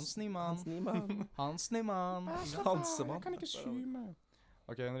 Hans Niemann. Hans Niemann. Hans Niemann. Hansemann. Jeg kan ikke sky meg.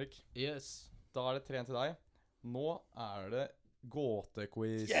 Ok, Henrik. Yes. Da er det 3-1 til deg. Nå er det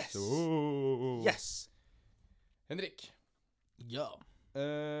gåtequiz. Yes! Oh. Yes! Henrik, Ja.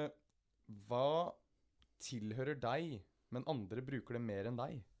 hva tilhører deg, men andre bruker det mer enn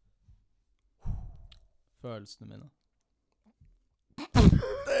deg? Følelsene mine.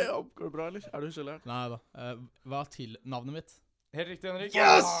 Det går det bra, eller? Er du sjelert? Nei da. Hva til navnet mitt? Helt riktig, Henrik.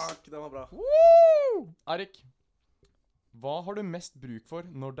 Yes! Fuck, det var bra. Woo! Erik, Hva har du mest bruk for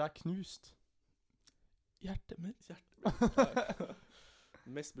når det knust? Hjertet mitt.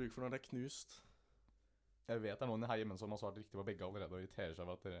 Mest bruk for når det knust. Jeg vet det noen her hjemme som har svart riktig på begge allerede, og irriterer seg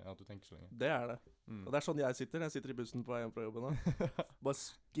over at du tenker så lenge. Det det. Og det sånn jeg sitter. Jeg sitter i bussen på vei hjem fra jobben nå. Bare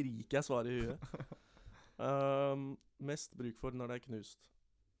skriker jeg svaret i huet. Mest bruk for når det knust.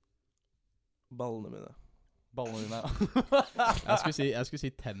 Ballene mine. Ballene dine. Jeg skulle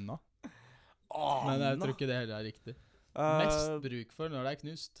si tenna. Men jeg tror ikke det heller riktig. Mest bruk for når det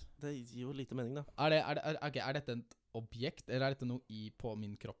knust. Det gir jo lite mening, da. Er dette et objekt, eller er dette noe på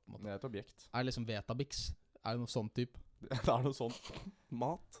min kropp? Det et objekt. Er det liksom Vetabix? Er det noe sånn type? Det noe sånt.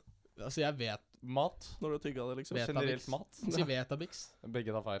 Mat. Altså, jeg vet Mat. Når du tygget det, liksom. Vetabix. Generelt mat. Si Vetabix.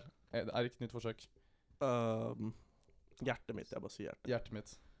 Begge tar feil. Det ikke nytt forsøk. Hjertet mitt. Jeg bare sier hjertet. Hjertet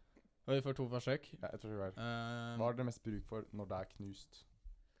mitt. Og vi får 2 forsøk. Ja, jeg tror det er. Hva har dere mest bruk for når det knust?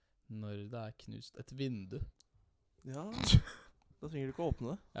 Når det knust. Et vindu. Ja. Da trenger du ikke å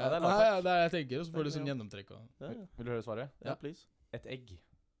åpne det. Ja, det er det jeg tenker, og så får du sånn gjennomtrekk. Ja. Vil du høre svaret? Ja, please. Et egg.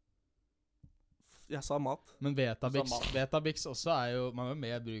 Jeg sa mat. Men Vetabix også er jo, man har jo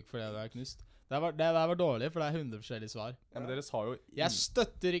mer bruk for det knust. Det var dårlig, for det er 100 forskjellige svar. Ja, men dere sa jo... Jeg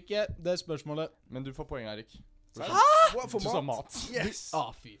støtter ikke det spørsmålet. Men du får poeng, Erik. Hæ? Du sa mat. Yes!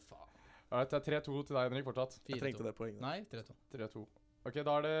 Fy faen. Ja, det 3-2 til deg, Henrik, fortsatt. 4-2. Jeg trengte det poenget. Nei, 3-2. 3-2. Ok,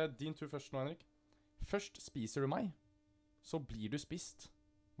 da det din tur først nå, Henrik. Først spiser du meg, så blir du spist.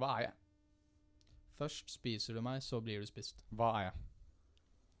 Hva jeg? Først spiser du meg, så blir du spist. Hva jeg?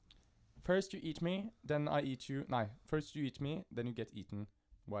 First you eat me, then I eat you. Nei, first you eat me, then you get eaten.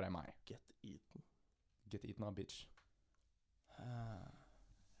 What am I? Get eaten. Get eaten av bitch. Jeg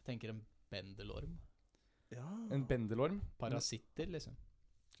tenker en bendelorm. Ja. En bendelorm? Parasitter, liksom.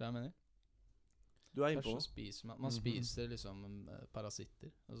 Så jeg mener. Du er inne på Først så spiser man spiser liksom parasitter,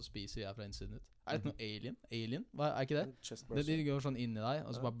 og så spiser jeg fra innsiden ut. Er det noe alien? Alien? Hva, er ikke det? De går sånn inn i deg,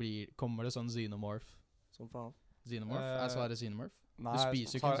 og så bare kommer det sånn xenomorph. Sånn faen. Xenomorph? Er svaret xenomorph? Nei, du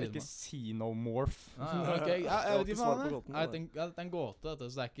spiser ikke xenomorph. Ok, jeg vet ikke hva det er. Det er en gåte, dette,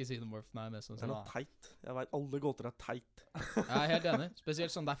 så det er ikke xenomorph. Nei, mest det er noe teit. Jeg vet, alle gåter er teit. Jeg er helt enig.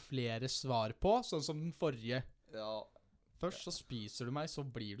 Spesielt sånn det er flere svar på, sånn som den forrige. Ja. Først så spiser du meg, så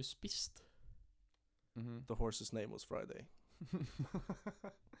blir du spist. The horse's name was Friday.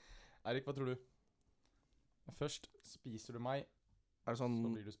 Erik, hva tror du? Først spiser du meg, Er det sånn så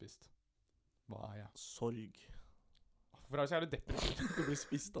blir du spist. Hva er jeg? sorg? For deg så er det depressivt. Du blir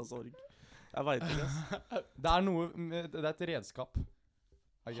spist av sorg. Jeg vet ikke, ass. Det er noe, det er et redskap.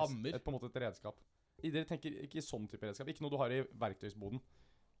 Hammer. På en måte et redskap. Dere tenker ikke sånn type redskap. Ikke noe du har i verktøysboden.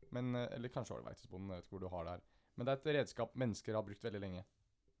 Men, eller kanskje har du i verktøysboden, jeg vet ikke hvor du har det her. Men det er et redskap mennesker har brukt veldig lenge.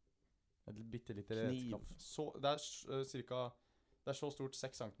 Et bitte lite redskap. Det er cirka, det er så stort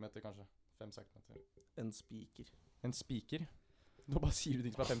 6 cm kanskje. 5 cm. En spiker. En spiker? Nå bare sier du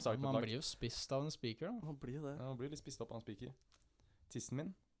ting som er 5 cm. Man blir jo spist av en spiker da. Man blir det. Ja, man blir litt spist opp av en spiker. Tissen min?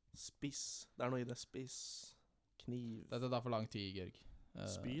 Spiss. Det er noe i det. Spiss. Kniv. Dette tar for lang tid, Georg.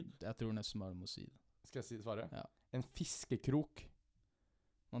 Spyd? Jeg tror nesten bare du må si det. Skal jeg si svaret? Ja. En fiskekrok.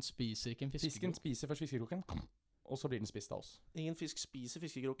 Man spiser ikke en fiskekrok. Fisken spiser først fiskekroken, og så blir den spist av oss. Ingen fisk spiser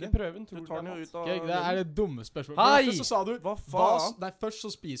fiskekroken. Den prøven tror Du tar den jo ut av... Georg, det er det dumme spørsmålet. Hei! Først så sa du, Hva faen? nei, først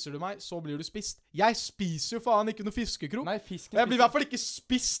så spiser du meg, så blir du spist. Jeg spiser jo faen ikke noe fiskekrok. Nei, fisken Jeg blir i hvert fall ikke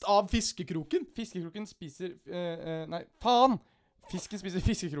spist av fiskekroken. Fiskekroken spiser... nei, faen! Fisken spiser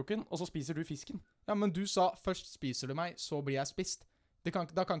fiskekroken, og så spiser du fisken. Ja, men du sa, først spiser du meg, så blir jeg spist. Da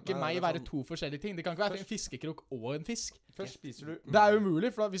kan ikke Nei, meg det er være sånn- 2 forskjellige ting. Det kan ikke være en fiskekrok og en fisk. Først spiser du... Det er umulig,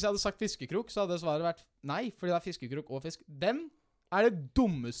 for hvis jeg hadde sagt fiskekrok, så hadde svaret vært nei, fordi det er fiskekrok og fisk. Den er det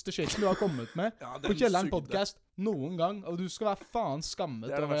dummeste skitten du har kommet med Ja, på Kjelleren podcast noen gang, og du skal være faen skammet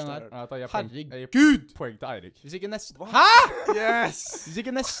Det er det over den verste her. jeg Ja, jeg gir Herregud! poeng til Eirik. Hvis ikke neste... Hva? Hæ?! Yes! Hvis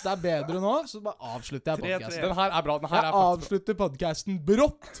ikke neste er bedre nå, så bare avslutter jeg 3-3. podcasten. Den her er bra. Den her Jeg er faktisk bra. avslutter podcasten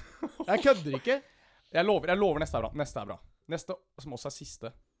brått. Jeg kødder ikke. Jeg lover neste er bra. Neste er bra. Neste, som også er siste.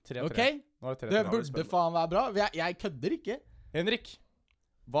 3-3. Ok? Nå er det 3-3. Det burde faen være bra. Jeg kødder ikke. Henrik,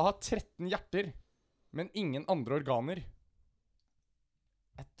 hva har 13 hjerter, men ingen andre organer?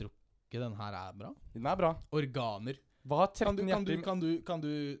 Jeg tror ikke den her er bra. Den er bra. Organer. Hva har 13 hjerter?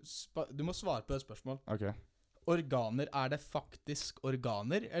 Du må svare på det spørsmålet. Ok. Organer, er det faktisk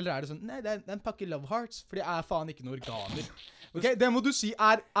organer? Eller er det sånn, nei, det er en pakke love hearts, for det er faen ikke noen organer. Ok, det må du si,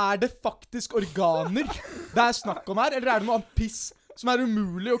 er det faktisk organer det er snakk om her, eller er det noe annet piss som er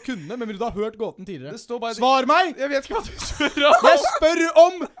umulig å kunne, men vil du ha hørt gåten tidligere? Det står bare... Svar meg! Jeg vet ikke hva du spør om! Jeg spør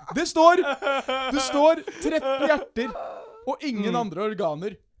om! Det står 13 hjerter og ingen andre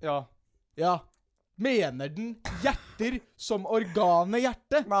organer. Ja. Ja. Mener den hjerter hjerter som organet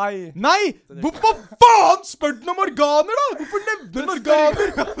hjerte. Nei! Nei! Hvorfor faen spør den om organer, da? Hvorfor nevner den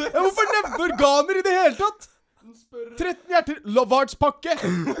organer? Ja, hvorfor nevner organer i det hele tatt? 13 hjerter. Lovardspakke.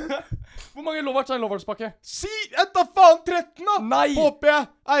 Hvor mange lovards er en lovardspakke? Si etter faen 13, da! Nei! Håper jeg.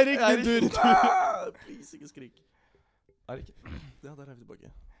 Eirik, din tur. Please, ikke skrik. Eirik. Ja, der er vi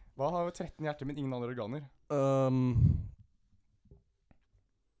tilbake. Hva har jo 13 hjerter, men ingen andre organer?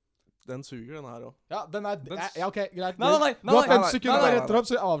 Den suger, den her også. Ja, den er... Ja, ok, greit. Nei. Du har 5 sekunder på rett opp,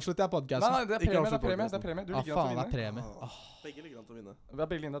 så avslutter jeg podcasten. Nei, det er Ikke premie, avslutt det er podcasten. premie. Du Ah, ligger an faen, det til å er vinne. premie. Begge ligger an til å vinne. Vi har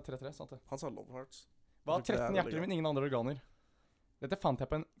begge linjer 3-3, sant det? Han sa love hearts. Hva har 13 hjerter, men ingen andre organer? Dette fant jeg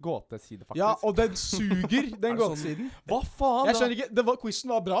på en gåteside, faktisk. Ja, og den suger, den gåtesiden. Hva faen? Jeg skjønner ikke, quizen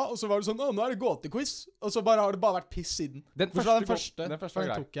var bra, og så var det sånn, nå er det gåtequiz, og så har det bare vært piss siden. Den Bortsett fra første den var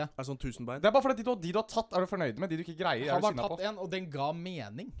grei. tok jeg. Er det sånn 1000 bein? Det er bare fordi de du har tatt, er du fornøyd med. De du ikke greier, er Har du bare sinna på. tatt en, og den ga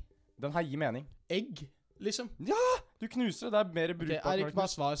mening. Den her gir mening. Egg, liksom. Du knuser det, det er mer bruk Ok, Eirik, bare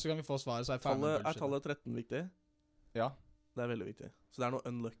svar, så kan vi få svaret, så er jeg ferdig med Er bullshit. tallet 13 viktig? Ja. Det er veldig viktig. Så det er noe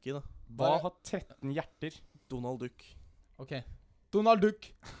unlucky, da. Hva har 13 hjerter? Donald Duck. Ok. Donald Duck.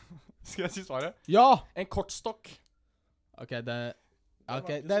 Skal jeg si svaret? Ja! En kortstokk. Ok,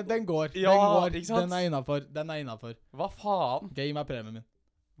 den går. Ja, den går. ikke sant? Den er innenfor. Hva faen? Ok, gi meg premien min.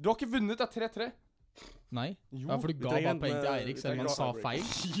 Du har ikke vunnet, det er 3-3. Nei? Jo, Ja, for du vi ga trenger bare poeng en, til Eirik, vi selv om han trenger sa en feil.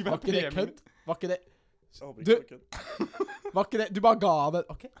 Gi Var meg ikke det premien. kødd? Var ikke det... Jeg håper Du- ikke det var kødd. Var ikke det... Du bare ga det...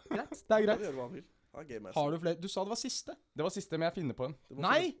 Ok, greit. Det er Han greit. gjør hva han vil. Han er game master. Har du flere? Du sa det var siste. Det var siste, men jeg finner på en. Du må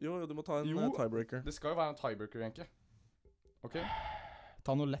Nei! finne- Jo, du må ta en Jo. tiebreaker. Det skal jo være en tiebreaker, egentlig. Ok,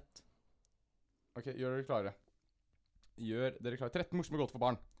 Ta noe lett. ok, gjør dere klare. Gjør dere klare. 13 morsomme gåter for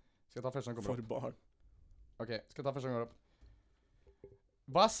barn. Skal jeg ta første som kommer For opp? barn. Ok, skal jeg ta første som kommer opp.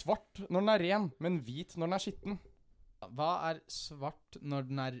 Hva er svart når den er ren, men hvit når den er skitten? Hva er svart når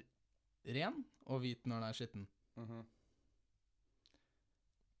den er ren, og hvit når den er skitten?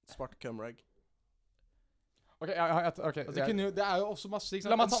 Svart cumrag. Ok, ok. Altså, det er jo også masse, ikke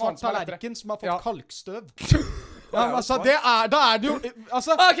sant? La meg En ta svart annen som er lettere. tallerken som har fått Ja. kalkstøv. Ja, men altså, da er det jo...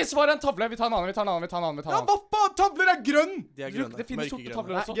 Altså... Ok, svar er en tavle. Vi tar en annen. Ja, hva faen? Tavler er grønn! De er Du- grønne. det finnes sorte Mørkegrønne.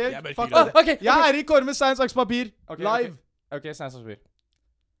 tavler også. Nei, De er fuck mørkegrønne. det. Ok, Jeg er i kår med stein, saks, papir. Ok, Live. Ok, stein, saks, papir.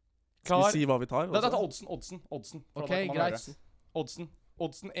 Skal Klar. vi si hva vi tar? Dette også? er oddsen. For Ok, da kan man greit. høre.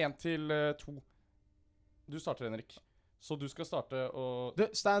 Oddsen 1 til 2. Du starter, Henrik. Så du skal starte og... Du,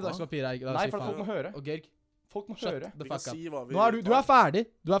 stein, saks, papir, Eirik. Nei, for folk må høre. Og Georg, Folk må shut høre. the Vi kan fuck up. si hva vi Nå er du er ferdig.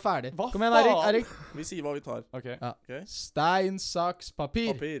 Du er ferdig. Hva Kom igjen, Eirik. faen? Eirik. Vi sier hva vi tar. Ok. Ja. Ok? Stein, saks,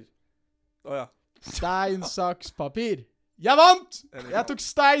 papir. Papir. Åja. Stein, saks, papir. Jeg vant! Henrik. Jeg tok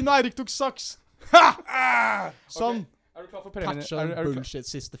stein, og Eirik tok saks. Ha! Sånn. Er du klar for premien? Patcha Er du klar? bullshit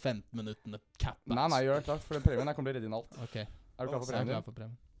siste 15 minuttene. Cap. Nei, gjør det klart. For den premien her kommer til å redde inn alt. Ok, Er du klar for jeg er premien? klar for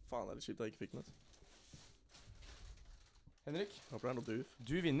premien. Faen, det er litt kjipt jeg ikke fikk den. vet du. Henrik, Håper det er noe duv.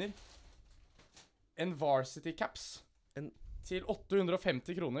 du vinner en varsity caps En- til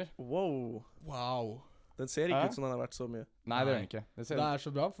 850 kroner. Wow. Wow. Den ser ikke Hæ? ut som den er verdt så mye. Nei, det gjør Nei. den ikke. Det Det ser er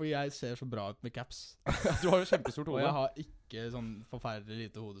så bra, for jeg ser så bra ut med caps. Du har jo kjempestort Og hode. jeg har ikke sånn forferdelig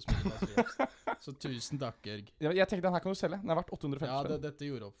lite hode som ikke passer. Så tusen takk, Georg. Jeg tenkte den her kan du selge. Den er verdt 850 Ja, spenn. dette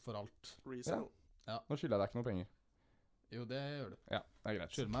gjorde opp for alt. Resale. Nå skylder jeg deg ikke noe penger. Jo, det gjør du. Ja, det er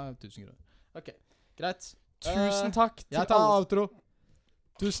greit. Skylder meg 1000 kroner. Ok, greit. Tusen takk til Jeg tar alle. outro.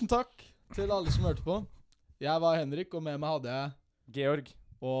 Tusen takk til alle som hørte på. Jeg var Henrik, og med meg hadde jeg Georg.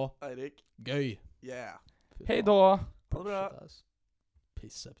 og Eirik. gøy. Yeah. Hei da. Ha det bra.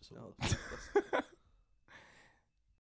 Pissepisode. Ja,